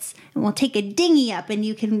pirates and we'll take a dinghy up and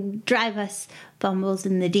you can drive us Bumbles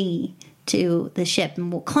in the dinghy to the ship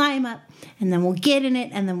and we'll climb up and then we'll get in it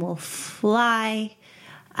and then we'll fly.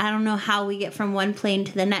 I don't know how we get from one plane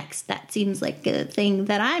to the next. That seems like a thing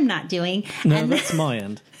that I'm not doing. No, And that's my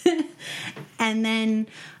end. and then,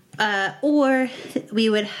 or we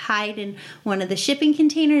would hide in one of the shipping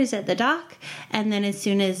containers at the dock. And then as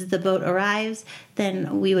soon as the boat arrives,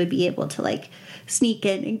 then we would be able to like sneak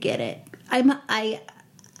in and get it. I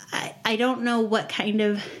don't know what kind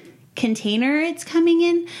of container it's coming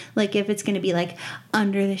in. Like if it's going to be like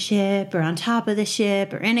under the ship or on top of the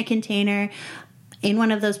ship or in a container in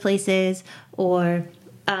one of those places, or,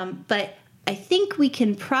 but I think we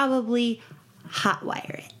can probably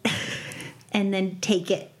hotwire it and then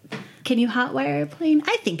take it. Can you hotwire a plane?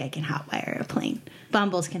 I think I can hotwire a plane.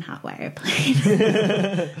 Bumbles can hotwire a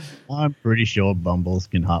plane. I'm pretty sure Bumbles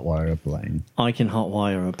can hotwire a plane. I can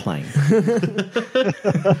hotwire a plane.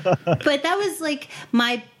 But that was like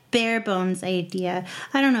my bare bones idea.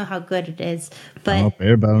 I don't know how good it is, but Oh,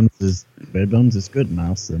 bare bones is good,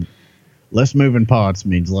 Mouse. And less moving parts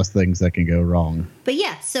means less things that can go wrong. But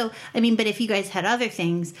yeah, so, I mean, but if you guys had other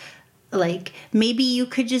things, like maybe you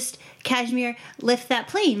could just, Cashmere, lift that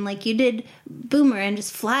plane like you did Boomer and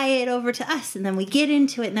just fly it over to us and then we get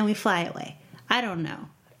into it and then we fly away. I don't know.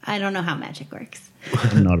 I don't know how magic works.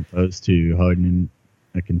 I'm not opposed to hiding in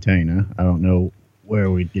a container. I don't know where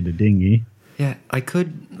we'd get a dinghy. Yeah, I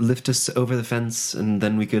could lift us over the fence and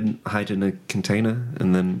then we could hide in a container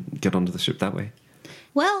and then get onto the ship that way.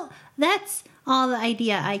 Well, that's all the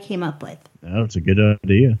idea I came up with. That's a good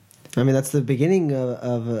idea. I mean, that's the beginning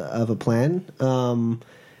of a plan.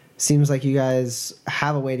 Seems like you guys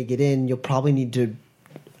have a way to get in. You'll probably need to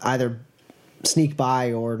either sneak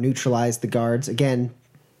by or neutralize the guards. Again,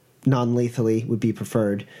 non-lethally would be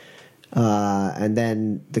preferred. And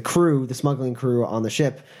then the crew, the smuggling crew on the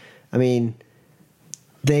ship, I mean,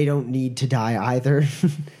 they don't need to die either.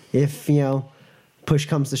 If, push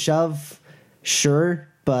comes to shove, sure.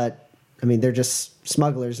 But, I mean, they're just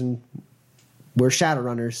smugglers and we're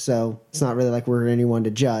Shadowrunners, so it's not really like we're anyone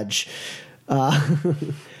to judge.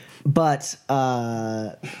 But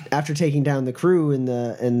after taking down the crew and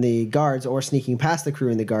the guards, or sneaking past the crew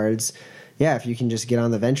and the guards, yeah, if you can just get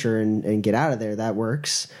on the Venture and get out of there, that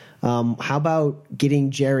works. How about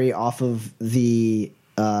getting Jerry off of the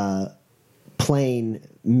plane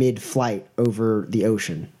mid-flight over the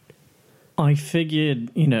ocean? I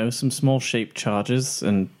figured, some small shape charges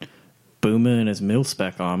and Boomer and his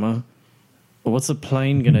mil-spec armor. What's a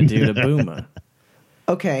plane going to do to Boomer?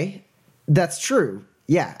 Okay, that's true.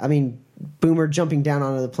 Yeah, I mean, Boomer jumping down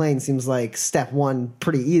onto the plane seems like step one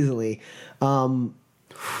pretty easily.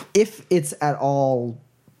 If it's at all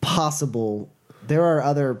possible, there are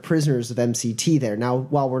other prisoners of MCT there. Now,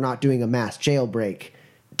 while we're not doing a mass jailbreak,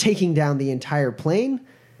 taking down the entire plane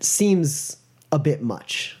seems a bit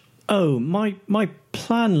much. Oh, my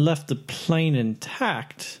plan left the plane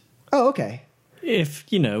intact. Oh, okay. If,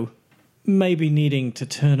 maybe needing to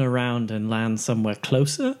turn around and land somewhere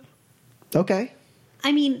closer. Okay.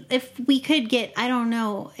 I mean, if we could get, I don't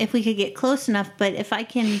know if we could get close enough, but if I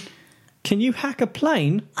can... Can you hack a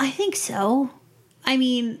plane? I think so. I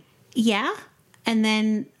mean, yeah. And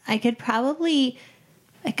then I could probably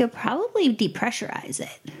depressurize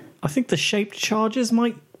it. I think the shaped charges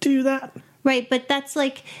might do that. Right, but that's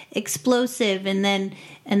like explosive and then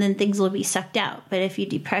things will be sucked out. But if you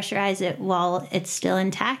depressurize it while it's still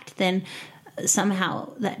intact, then somehow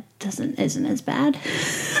that isn't as bad.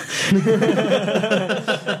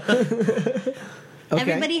 Okay.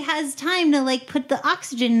 Everybody has time to like put the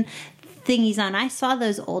oxygen thingies on. I saw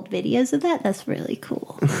those old videos of that. That's really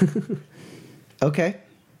cool. Okay.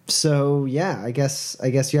 So yeah, I guess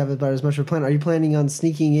you have about as much of a plan. Are you planning on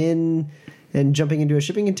sneaking in and jumping into a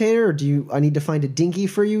shipping container, or I need to find a dinghy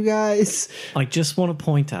for you guys? I just want to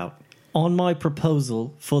point out, on my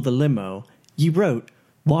proposal for the limo, you wrote,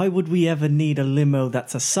 "Why would we ever need a limo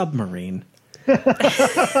that's a submarine?" I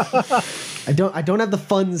don't have the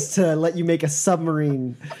funds to let you make a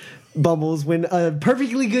submarine, Bumbles, when a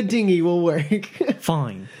perfectly good dinghy will work.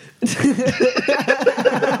 Fine.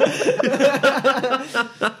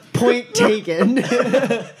 Point taken.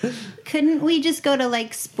 Couldn't we just go to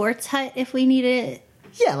like Sports Hut if we needed it?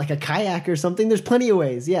 Yeah, like a kayak or something. There's plenty of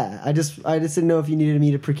ways. Yeah, I just didn't know if you needed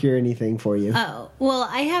me to procure anything for you. Oh, well,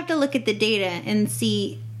 I have to look at the data and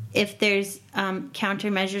see if there's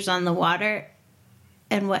countermeasures on the water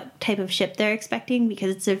and what type of ship they're expecting,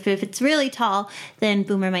 because if it's really tall, then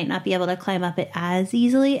Boomer might not be able to climb up it as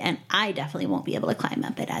easily, and I definitely won't be able to climb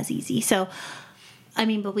up it as easy. So, I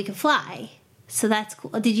mean, but we could fly, so that's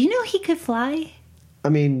cool. Did you know he could fly? I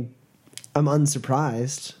mean, I'm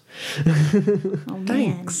unsurprised. Oh, man.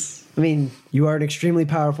 Thanks. I mean, you are an extremely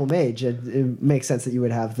powerful mage. It makes sense that you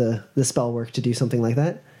would have the spell work to do something like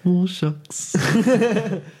that. Oh, shucks.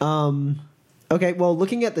 Okay, well,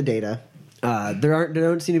 looking at the data, there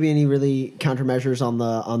don't seem to be any really countermeasures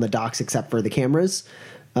on the docks except for the cameras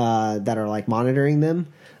that are like monitoring them,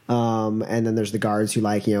 and then there's the guards who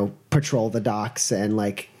patrol the docks and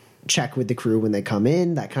like check with the crew when they come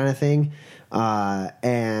in, that kind of thing,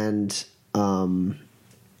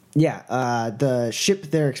 the ship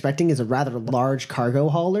they're expecting is a rather large cargo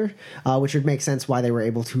hauler, which would make sense why they were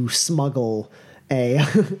able to smuggle a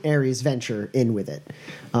Ares Venture in with it.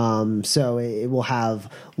 So it will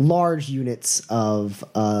have large units of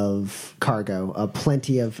cargo,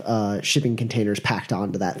 plenty of shipping containers packed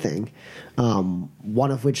onto that thing.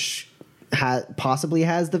 One of which possibly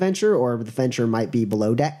has the Venture, or the Venture might be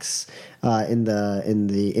below decks in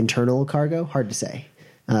the internal cargo. Hard to say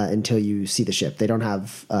until you see the ship. They don't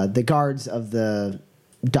have the guards of the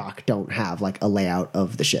dock don't have like a layout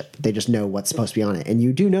of the ship. They just know what's supposed to be on it. And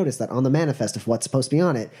you do notice that on the manifest of what's supposed to be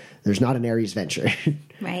on it, there's not an Ares Venture.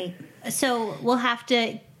 Right. So we'll have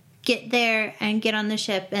to get there and get on the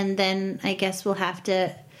ship, and then I guess I'll have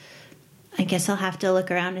to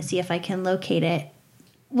look around to see if I can locate it.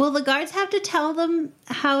 Will the guards have to tell them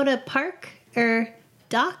how to park or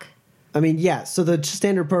dock? I mean, yeah. So the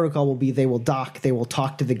standard protocol will be they will dock, they will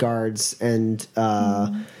talk to the guards, and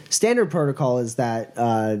standard protocol is that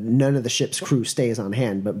none of the ship's crew stays on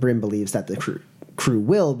hand, but Brim believes that the crew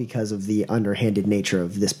will because of the underhanded nature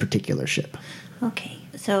of this particular ship. Okay,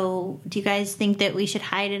 so do you guys think that we should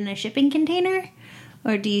hide in a shipping container?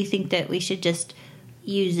 Or do you think that we should just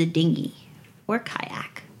use a dinghy or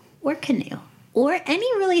kayak or canoe or any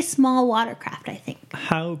really small watercraft, I think?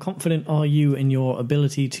 How confident are you in your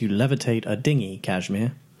ability to levitate a dinghy,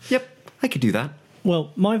 Kashmir? Yep, I could do that.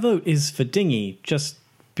 Well, my vote is for dinghy, just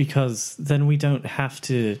because then we don't have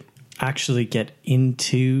to actually get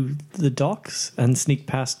into the docks and sneak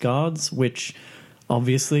past guards, which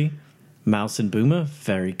obviously Mouse and Boomer,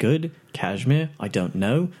 very good. Kashmir, I don't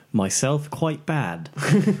know. Myself, quite bad.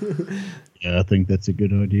 Yeah, I think that's a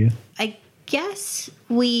good idea. I guess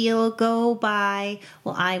we'll go by,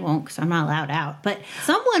 well, I won't because I'm not allowed out, but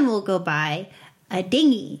someone will go by a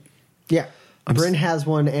dinghy. Yeah. Bryn has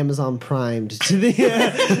one Amazon primed to the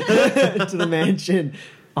to the mansion.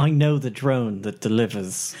 I know the drone that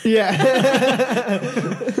delivers. Yeah.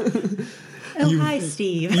 Oh, hi,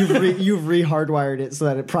 Steve. You've re-hardwired it so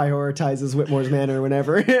that it prioritizes Whitmore's Manor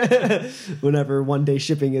whenever whenever one-day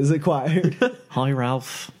shipping is acquired. Hi,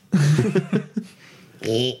 Ralph.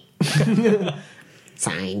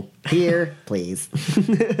 Sign. Here, please.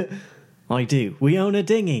 I do. We own a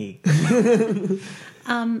dinghy.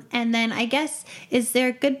 And then I guess, is there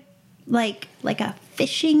a good, like a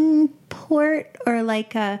fishing port or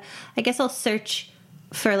like a, I guess I'll search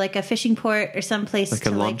for like a fishing port or someplace Like to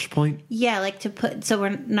a launch point? Yeah, like to put, so we're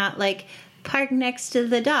not like parked next to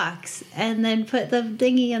the docks and then put the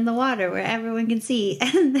dinghy in the water where everyone can see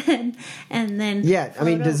and then Yeah, I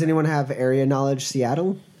mean, float does over. anyone have area knowledge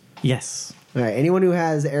Seattle? Yes. All right, anyone who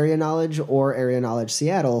has area knowledge or area knowledge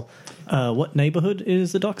Seattle, What neighborhood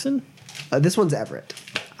is the docks in? this one's Everett.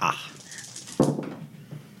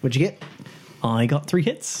 What'd you get? I got 3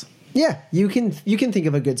 hits. Yeah, you can think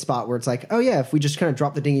of a good spot where it's like, oh yeah, if we just kind of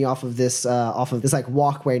drop the dinghy off of this like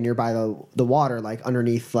walkway nearby the water, like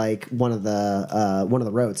underneath like one of the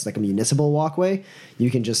roads, like a municipal walkway, you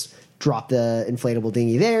can just drop the inflatable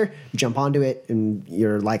dinghy there, jump onto it, and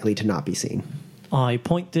you're likely to not be seen. I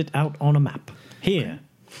point it out on a map. Here.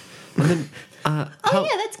 And then, Oh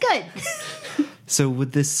yeah, that's good. so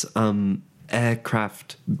would this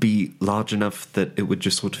aircraft be large enough that it would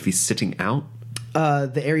just sort of be sitting out?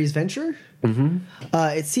 The Ares Venture,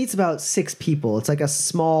 it seats about 6 people. It's like a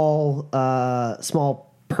small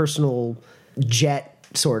personal jet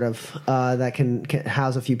sort of that can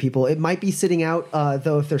house a few people. It might be sitting out,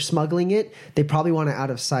 though. If they're smuggling it, they probably want it out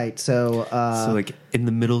of sight. So like in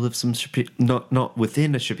the middle of some shipping, not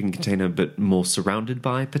within a shipping container, but more surrounded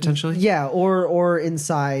by potentially. yeah, or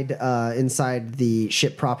inside the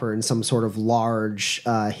ship proper in some sort of large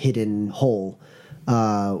hidden hole,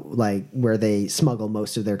 like where they smuggle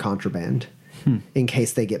most of their contraband in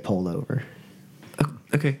case they get pulled over.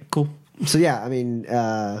 Okay, cool. So yeah, I mean,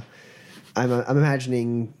 I'm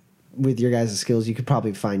imagining with your guys' skills, you could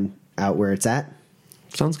probably find out where it's at.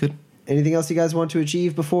 Sounds good. Anything else you guys want to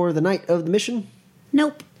achieve before the night of the mission?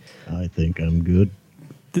 Nope. I think I'm good.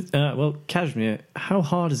 Well, Kashmir, how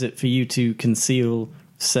hard is it for you to conceal,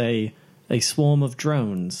 say, a swarm of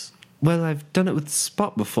drones? Well, I've done it with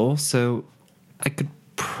Spot before, so I could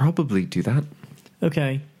probably do that.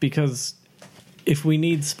 Okay, because if we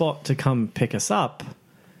need Spot to come pick us up,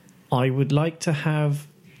 I would like to have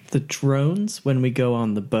the drones when we go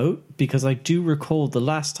on the boat, because I do recall the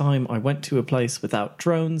last time I went to a place without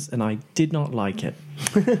drones and I did not like it.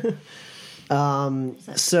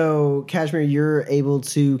 So, Kashmir, you're able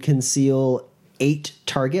to conceal 8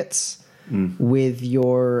 targets with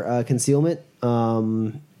your concealment,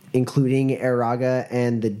 including Araga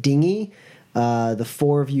and the dinghy. The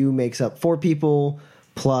 4 of you makes up 4 people,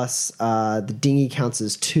 plus the dinghy counts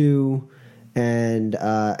as 2, and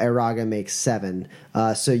Araga makes 7.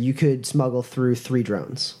 So you could smuggle through 3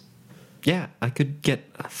 drones. Yeah, I could get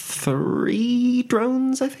 3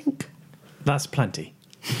 drones, I think. That's plenty.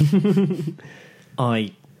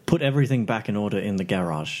 I put everything back in order in the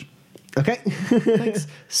garage. Okay. Thanks.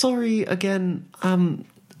 Sorry again.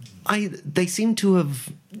 They seem to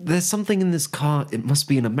have. There's something in this car. It must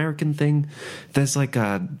be an American thing. There's like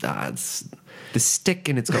the stick,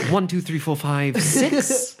 and it's got 1, 2, 3, 4, 5,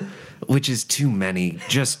 6, which is too many.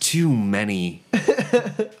 Just too many.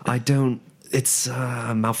 I don't. It's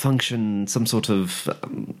malfunction. Some sort of.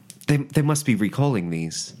 They must be recalling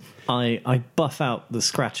these. I buff out the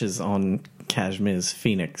scratches on Kashmir's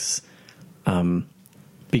Phoenix,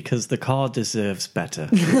 because the car deserves better.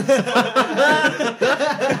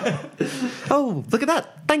 Oh, look at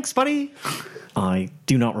that! Thanks, buddy. I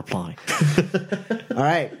do not reply. All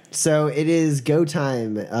right, so it is go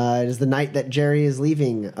time. It is the night that Jerry is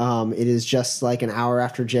leaving. It is just like an hour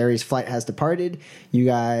after Jerry's flight has departed. You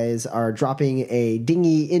guys are dropping a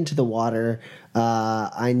dinghy into the water.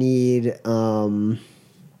 I need...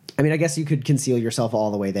 I guess you could conceal yourself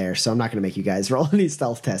all the way there, so I'm not going to make you guys roll any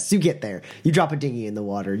stealth tests. You get there. You drop a dinghy in the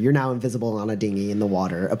water. You're now invisible on a dinghy in the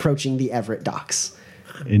water, approaching the Everett docks.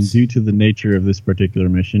 And due to the nature of this particular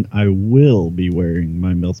mission, I will be wearing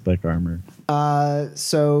my mil-spec armor.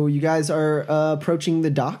 So you guys are approaching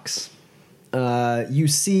the docks. You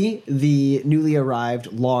see the newly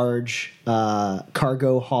arrived large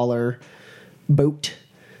cargo hauler boat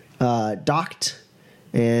docked.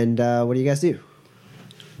 And what do you guys do?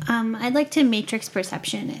 I'd like to matrix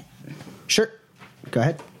perception it. Sure. Go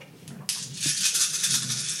ahead.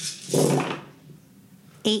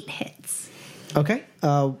 8 hits. Okay.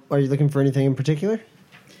 Are you looking for anything in particular?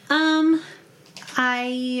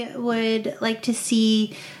 I would like to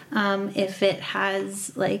see if it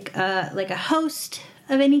has like a host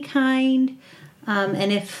of any kind,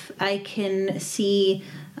 and if I can see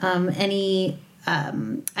any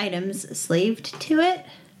items slaved to it.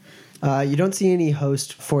 You don't see any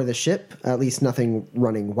host for the ship, at least nothing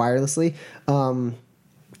running wirelessly.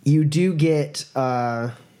 You do get 6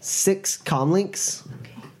 comlinks,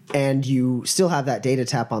 and you still have that data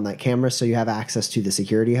tap on that camera, so you have access to the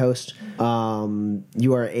security host.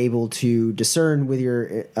 You are able to discern with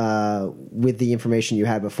your with the information you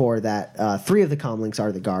had before that 3 of the comlinks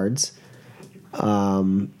are the guards,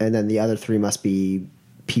 and then the other 3 must be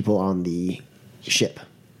people on the ship.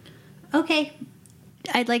 Okay.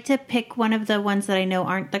 I'd like to pick one of the ones that I know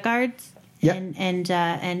aren't the guards, Yep.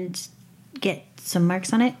 and get some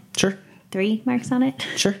marks on it. Sure. 3 marks on it.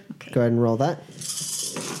 Sure. Okay. Go ahead and roll that.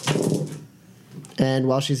 And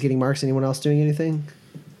while she's getting marks, anyone else doing anything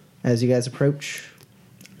as you guys approach?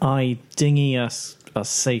 I dinghy us a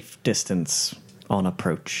safe distance on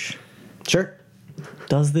approach. Sure.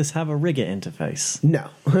 Does this have a rigger interface? No.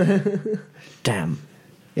 Damn.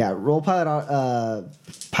 Yeah, roll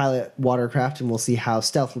pilot watercraft, and we'll see how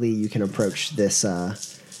stealthily you can approach this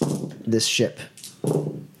this ship.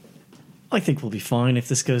 I think we'll be fine if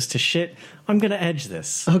this goes to shit. I'm going to edge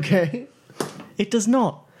this. Okay. It does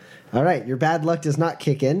not. All right, your bad luck does not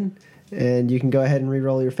kick in, and you can go ahead and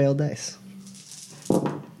re-roll your failed dice.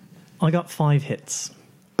 I got 5 hits.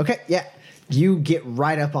 Okay, yeah. You get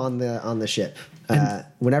right up on the ship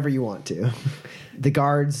whenever you want to. The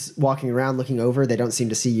guards walking around looking over, they don't seem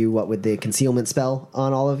to see you, what with the concealment spell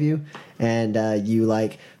on all of you, and you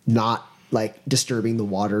not disturbing the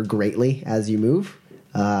water greatly as you move.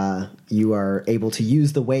 You are able to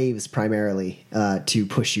use the waves primarily to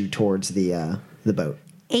push you towards the boat.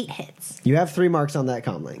 8 hits. You have 3 marks on that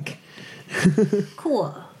comlink.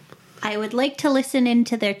 Cool. I would like to listen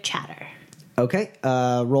into their chatter. Okay,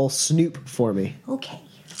 roll Snoop for me. Okay.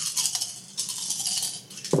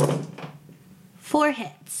 4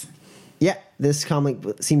 hits. Yeah, this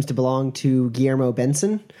comlink seems to belong to Guillermo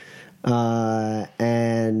Benson,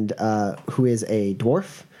 and who is a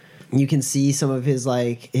dwarf. You can see some of his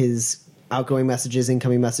outgoing messages,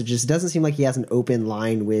 incoming messages. It doesn't seem like he has an open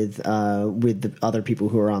line with the other people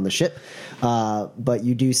who are on the ship, but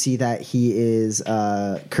you do see that he is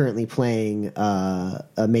currently playing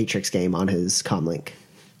a Matrix game on his comlink.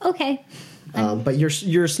 Okay. But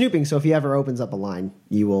you're snooping, so if he ever opens up a line,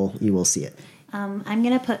 you will see it. I'm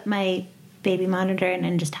going to put my baby monitor in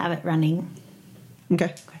and just have it running.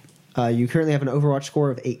 Okay. You currently have an Overwatch score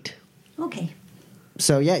of 8. Okay.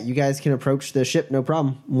 So yeah, you guys can approach the ship, no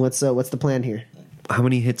problem. What's the plan here? How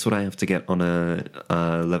many hits would I have to get on a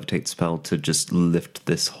levitate spell to just lift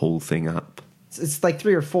this whole thing up? It's like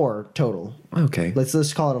 3 or 4 total. Okay.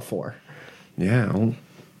 Let's call it a 4. Yeah,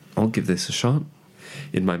 I'll give this a shot.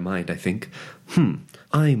 In my mind, I think,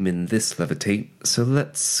 I'm in this levitate, so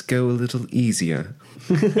let's go a little easier.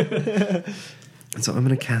 So I'm going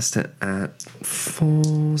to cast it at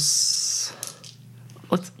force.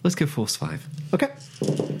 Let's go force 5. Okay.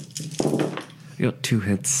 You got 2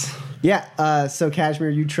 hits. Yeah. So Kashmir,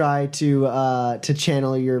 you try to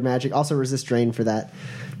channel your magic. Also resist drain for that.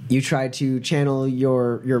 You try to channel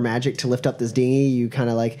your magic to lift up this dinghy. You kind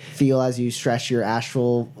of feel as you stretch your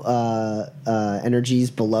astral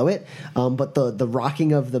energies below it. But the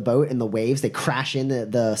rocking of the boat and the waves, they crash in.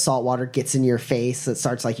 The salt water gets in your face. It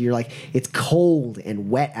starts it's cold and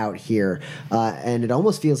wet out here. And it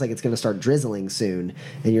almost feels like it's going to start drizzling soon.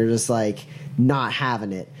 And you're just not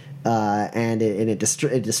having it. And it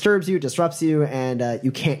disturbs you, disrupts you, and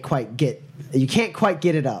you can't quite get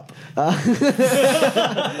it up.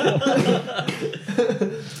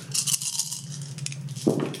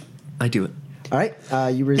 I do it. All right.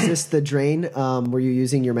 You resist the drain. Were you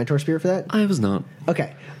using your mentor spirit for that? I was not.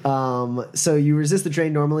 Okay. So you resist the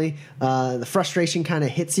drain normally. The frustration kind of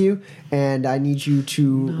hits you, and I need you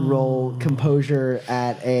to roll composure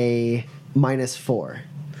at a -4.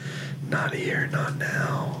 Not here, not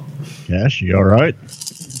now. Cash, you all right?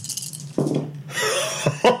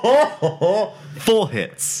 4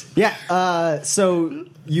 hits. Yeah. So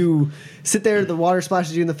you sit there. The water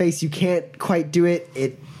splashes you in the face. You can't quite do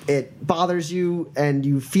it. It bothers you, and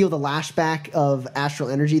you feel the lashback of astral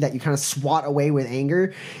energy that you kind of swat away with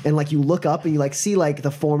anger. And like you look up and you like see like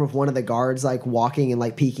the form of one of the guards like walking and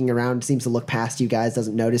like peeking around, seems to look past you guys,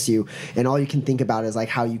 doesn't notice you, and all you can think about is like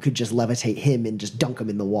how you could just levitate him and just dunk him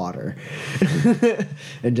in the water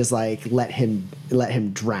and just like let him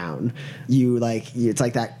drown. It's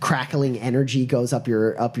like that crackling energy goes up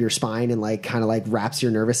your spine and like kind of like wraps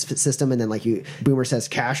your nervous system, and then like Boomer says,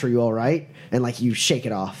 "Cash, are you all right?" And like you shake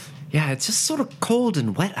it off. Yeah, it's just sort of cold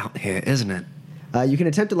and wet out here, isn't it? You can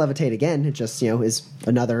attempt to levitate again. It just, is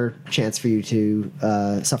another chance for you to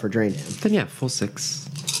suffer drain. Then yeah, 4,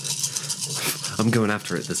 6. I'm going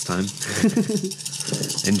after it this time.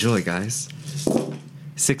 Enjoy, guys.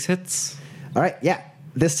 6 hits. All right, yeah.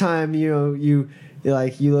 This time, you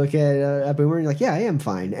look at Boomer and you're like, yeah, I am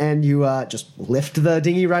fine. And you just lift the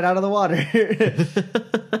dinghy right out of the water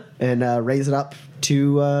and raise it up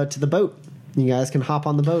to the boat. You guys can hop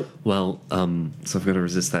on the boat. Well, so I've got to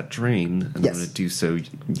resist that drain, and Yes. I'm going to do so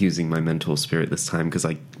using my mentor spirit this time because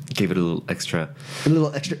I gave it a little extra. A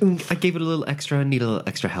little extra oomph. I gave it a little extra. Need a little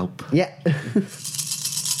extra help. Yeah.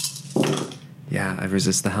 Yeah, I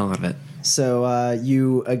resist the hell out of it. So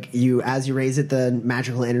you as you raise it, the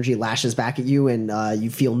magical energy lashes back at you, and you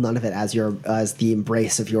feel none of it as the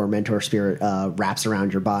embrace of your mentor spirit wraps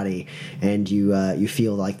around your body, and you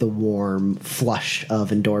feel like the warm flush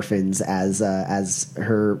of endorphins as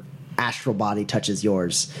her astral body touches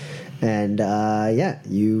yours, and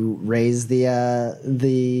you raise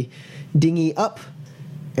the dinghy up,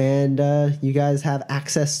 and you guys have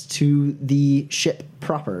access to the ship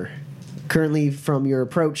proper. Currently, from your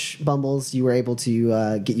approach, Bumbles, you were able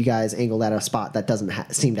to get you guys angled at a spot that doesn't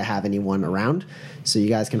seem to have anyone around. So you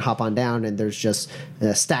guys can hop on down, and there's just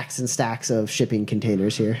stacks and stacks of shipping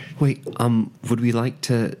containers here. Wait, would we like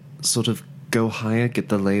to sort of go higher, get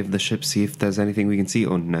the lay of the ship, see if there's anything we can see,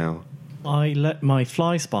 or no? I let my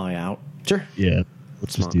fly spy out, Sure. Yeah,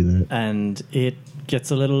 let's Smart. just do that. and it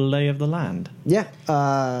gets a little lay of the land. Yeah,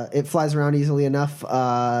 it flies around easily enough.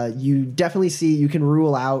 You definitely see, you can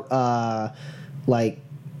rule out like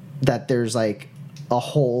that there's like a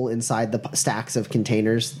hole inside the stacks of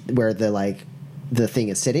containers where the thing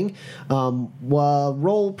is sitting.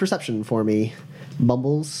 Roll perception for me,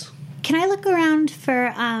 Bumbles. Can I look around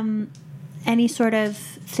for any sort of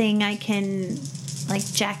thing I can like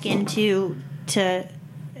jack into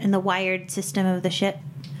in the wired system of the ship?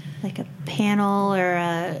 Like a panel or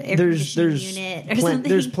a air conditioning unit or something?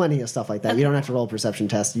 There's plenty of stuff like that. You don't have to roll a perception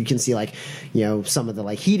test. You can see some of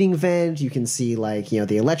the heating vent. You can see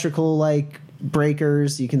the electrical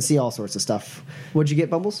breakers. You can see all sorts of stuff. What'd you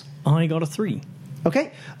get, Bumbles? I got a 3.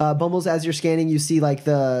 Okay, Bumbles. As you're scanning, you see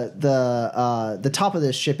the top of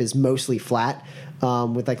this ship is mostly flat,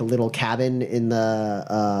 with a little cabin in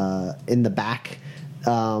the back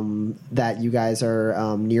that you guys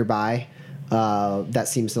are nearby. That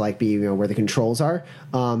seems to be where the controls are,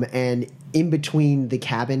 and in between the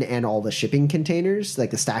cabin and all the shipping containers,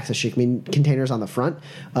 the stacks of shipping containers on the front,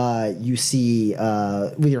 you see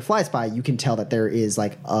with your fly spy, you can tell that there is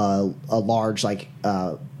a large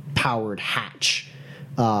powered hatch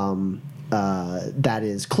that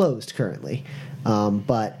is closed currently,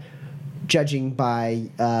 but judging by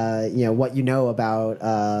what you know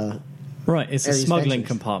about Right, it's a Aries smuggling Ventures.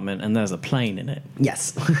 compartment, and there's a plane in it.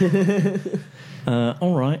 yes.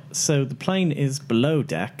 All right, so the plane is below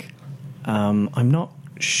deck. I'm not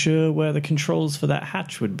sure where the controls for that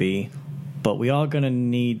hatch would be, but we are going to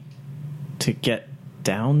need to get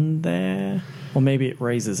down there, or maybe it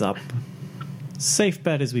raises up. Safe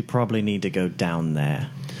bet is we probably need to go down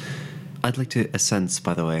there. I'd like to ascend,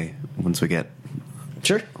 by the way, once we get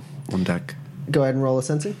Sure. on deck. Go ahead and roll a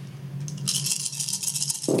sensing.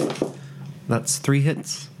 That's 3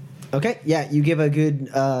 hits. Okay, yeah, you give a good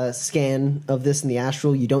scan of this in the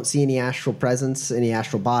astral. You don't see any astral presence, any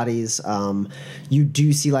astral bodies. You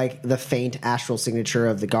do see the faint astral signature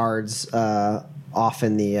of the guards off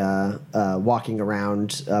in the walking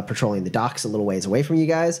around, patrolling the docks a little ways away from you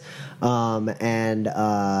guys, and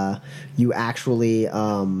you actually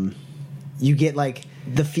you get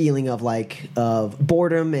the feeling of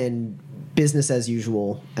boredom and business as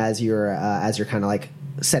usual as you're kind of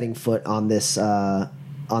setting foot on this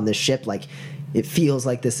ship. it feels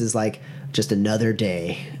like this is like just another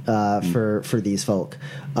day for these folk.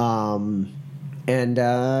 You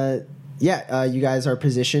guys are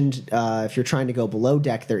positioned. If you're trying to go below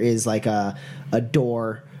deck, there is like a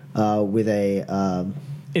door with a.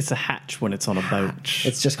 It's a hatch when it's on a boat.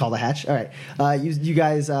 It's just called a hatch. All right, you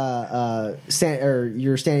guys you're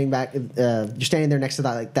standing back. You're standing there next to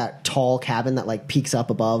that tall cabin that like peeks up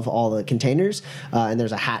above all the containers, and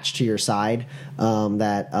there's a hatch to your side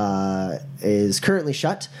that is currently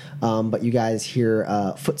shut. But you guys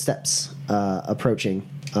hear footsteps approaching,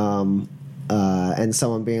 and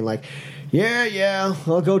someone being like, "Yeah,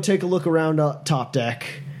 I'll go take a look around top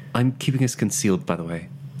deck." I'm keeping us concealed, by the way.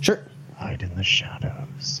 Sure. Hide in the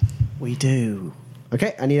shadows. We do.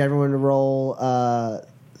 Okay, I need everyone to roll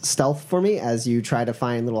stealth for me as you try to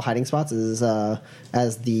find little hiding spots as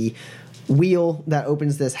the wheel that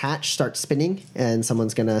opens this hatch starts spinning and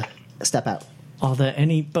someone's going to step out. Are there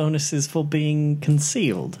any bonuses for being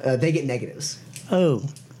concealed? They get negatives. Oh,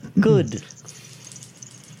 good.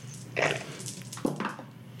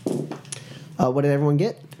 What did everyone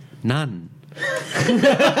get? None.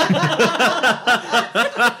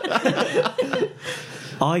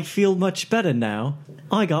 I feel much better now.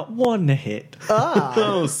 I got 1 hit.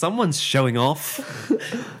 Oh, someone's showing off.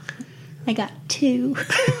 I got 2.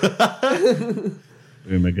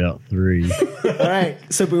 Boomer got 3. All right,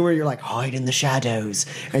 so Boomer, you're like, hide in the shadows.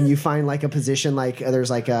 And you find like a position, like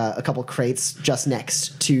there's like a couple crates just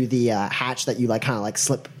next to the hatch that you like kind of like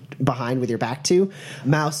slip behind with your back to.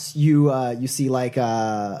 Mouse, you see like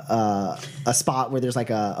a spot where there's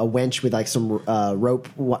like a wench with like some rope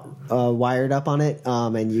wired up on it,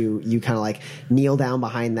 and you kind of like kneel down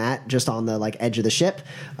behind that just on the like edge of the ship.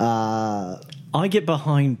 I get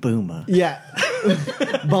behind Boomer. Yeah.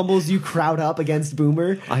 Bumbles, you crowd up against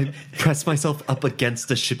Boomer. I press myself up against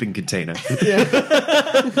a shipping container.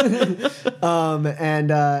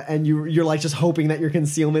 And you're like just hoping that your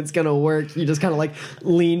concealment's gonna work. You just kind of like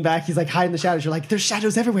lean back. He's like, hide in the shadows. You're like, there's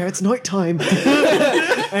shadows everywhere. It's nighttime.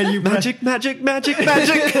 And you Magic.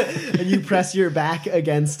 and you press your back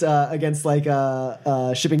against like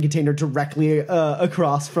a shipping container directly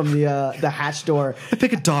across from the hatch door. I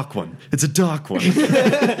pick a dark one. It's a dark one.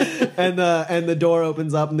 And the door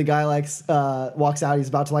opens up and the guy like walks out. He's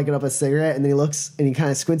about to light up a cigarette and then he looks and he kind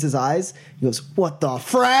of squints his eyes. He goes, "What the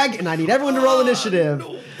frag?" And I need everyone to roll initiative.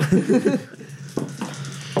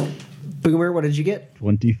 Boomer, what did you get?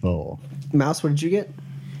 24. Mouse, what did you get?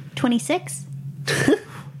 26.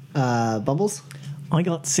 Bumbles I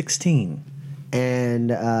got 16. and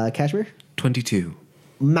Cashmere. 22.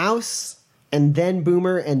 Mouse and then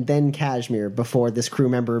Boomer and then Cashmere before this crew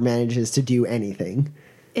member manages to do anything.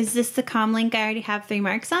 Is this the comm link I already have 3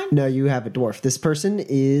 marks on? No, you have a dwarf. This person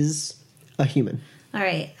is a human. All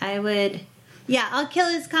right, I'll kill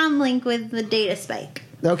his comm link with the data spike.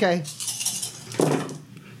 Okay.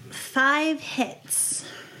 5 hits.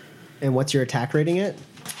 And what's your attack rating at?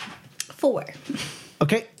 4.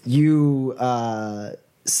 Okay. You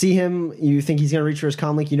see him. You think he's going to reach for his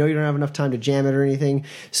comm link. You know you don't have enough time to jam it or anything.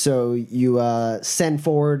 So you send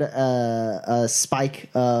forward a spike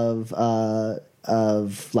of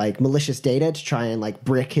like malicious data to try and like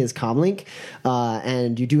brick his comm link,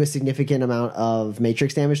 and you do a significant amount of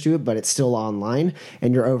matrix damage to it, but it's still online,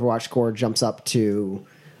 and your Overwatch score jumps up to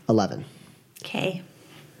 11. Okay.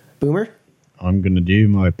 Boomer. I'm going to do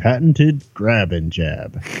my patented grab and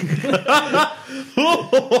jab.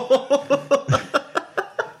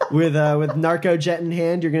 With Narco Jet in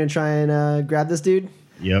hand, you're going to try and grab this dude.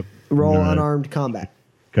 Yep. Roll I'm gonna unarmed combat.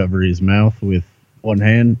 Cover his mouth with one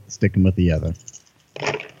hand, stick him with the other.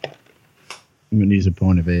 I'm going to use a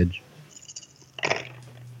point of edge.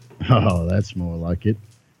 Oh, that's more like it.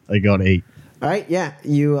 I got 8. All right, yeah.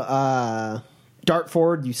 You dart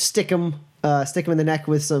forward. You stick him in the neck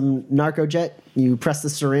with some Narco Jet. You press the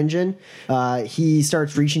syringe in. He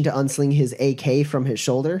starts reaching to unsling his AK from his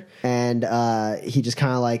shoulder, and he just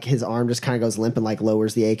kind of like his arm just kind of goes limp and like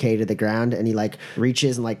lowers the AK to the ground, and he like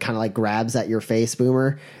reaches and like kind of like grabs at your face,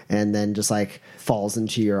 Boomer, and then just like falls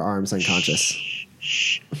into your arms unconscious.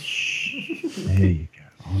 Shh. There you go.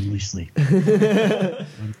 Only sleep.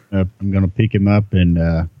 I'm going to pick him up and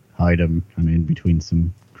hide him kind of in between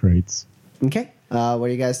some crates. Okay. What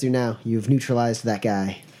do you guys do now? You've neutralized that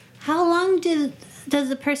guy. How long does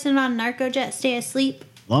the person on Narcojet stay asleep?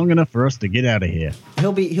 Long enough for us to get out of here.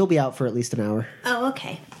 He'll be out for at least an hour. Oh,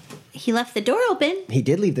 okay. He left the door open. He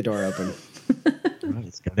did leave the door open. All right,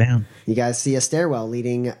 let's go down. You guys see a stairwell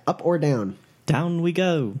leading up or down. Down we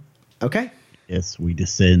go. Okay. Yes, we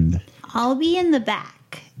descend. I'll be in the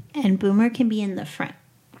back, and Boomer can be in the front.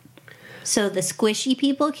 So the squishy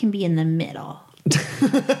people can be in the middle.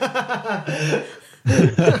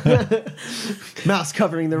 Mouse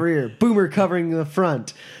covering the rear, Boomer covering the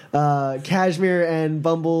front, Cashmere and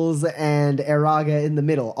Bumbles and Araga in the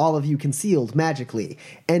middle, all of you concealed magically.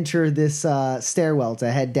 Enter this stairwell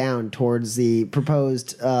to head down towards the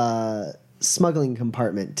proposed smuggling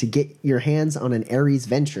compartment to get your hands on an Ares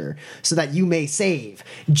venture so that you may save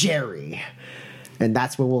Jerry. And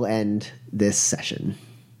that's where we'll end this session.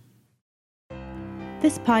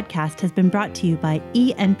 This podcast has been brought to you by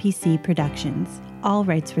ENPC Productions, all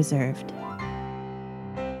rights reserved.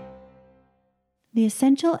 The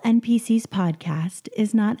Essential NPCs podcast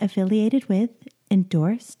is not affiliated with,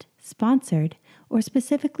 endorsed, sponsored, or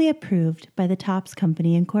specifically approved by the Topps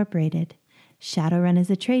Company Incorporated. Shadowrun is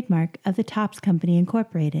a trademark of the Topps Company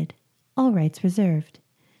Incorporated, all rights reserved.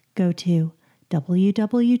 Go to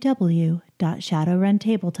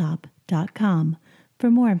www.shadowruntabletop.com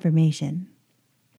for more information.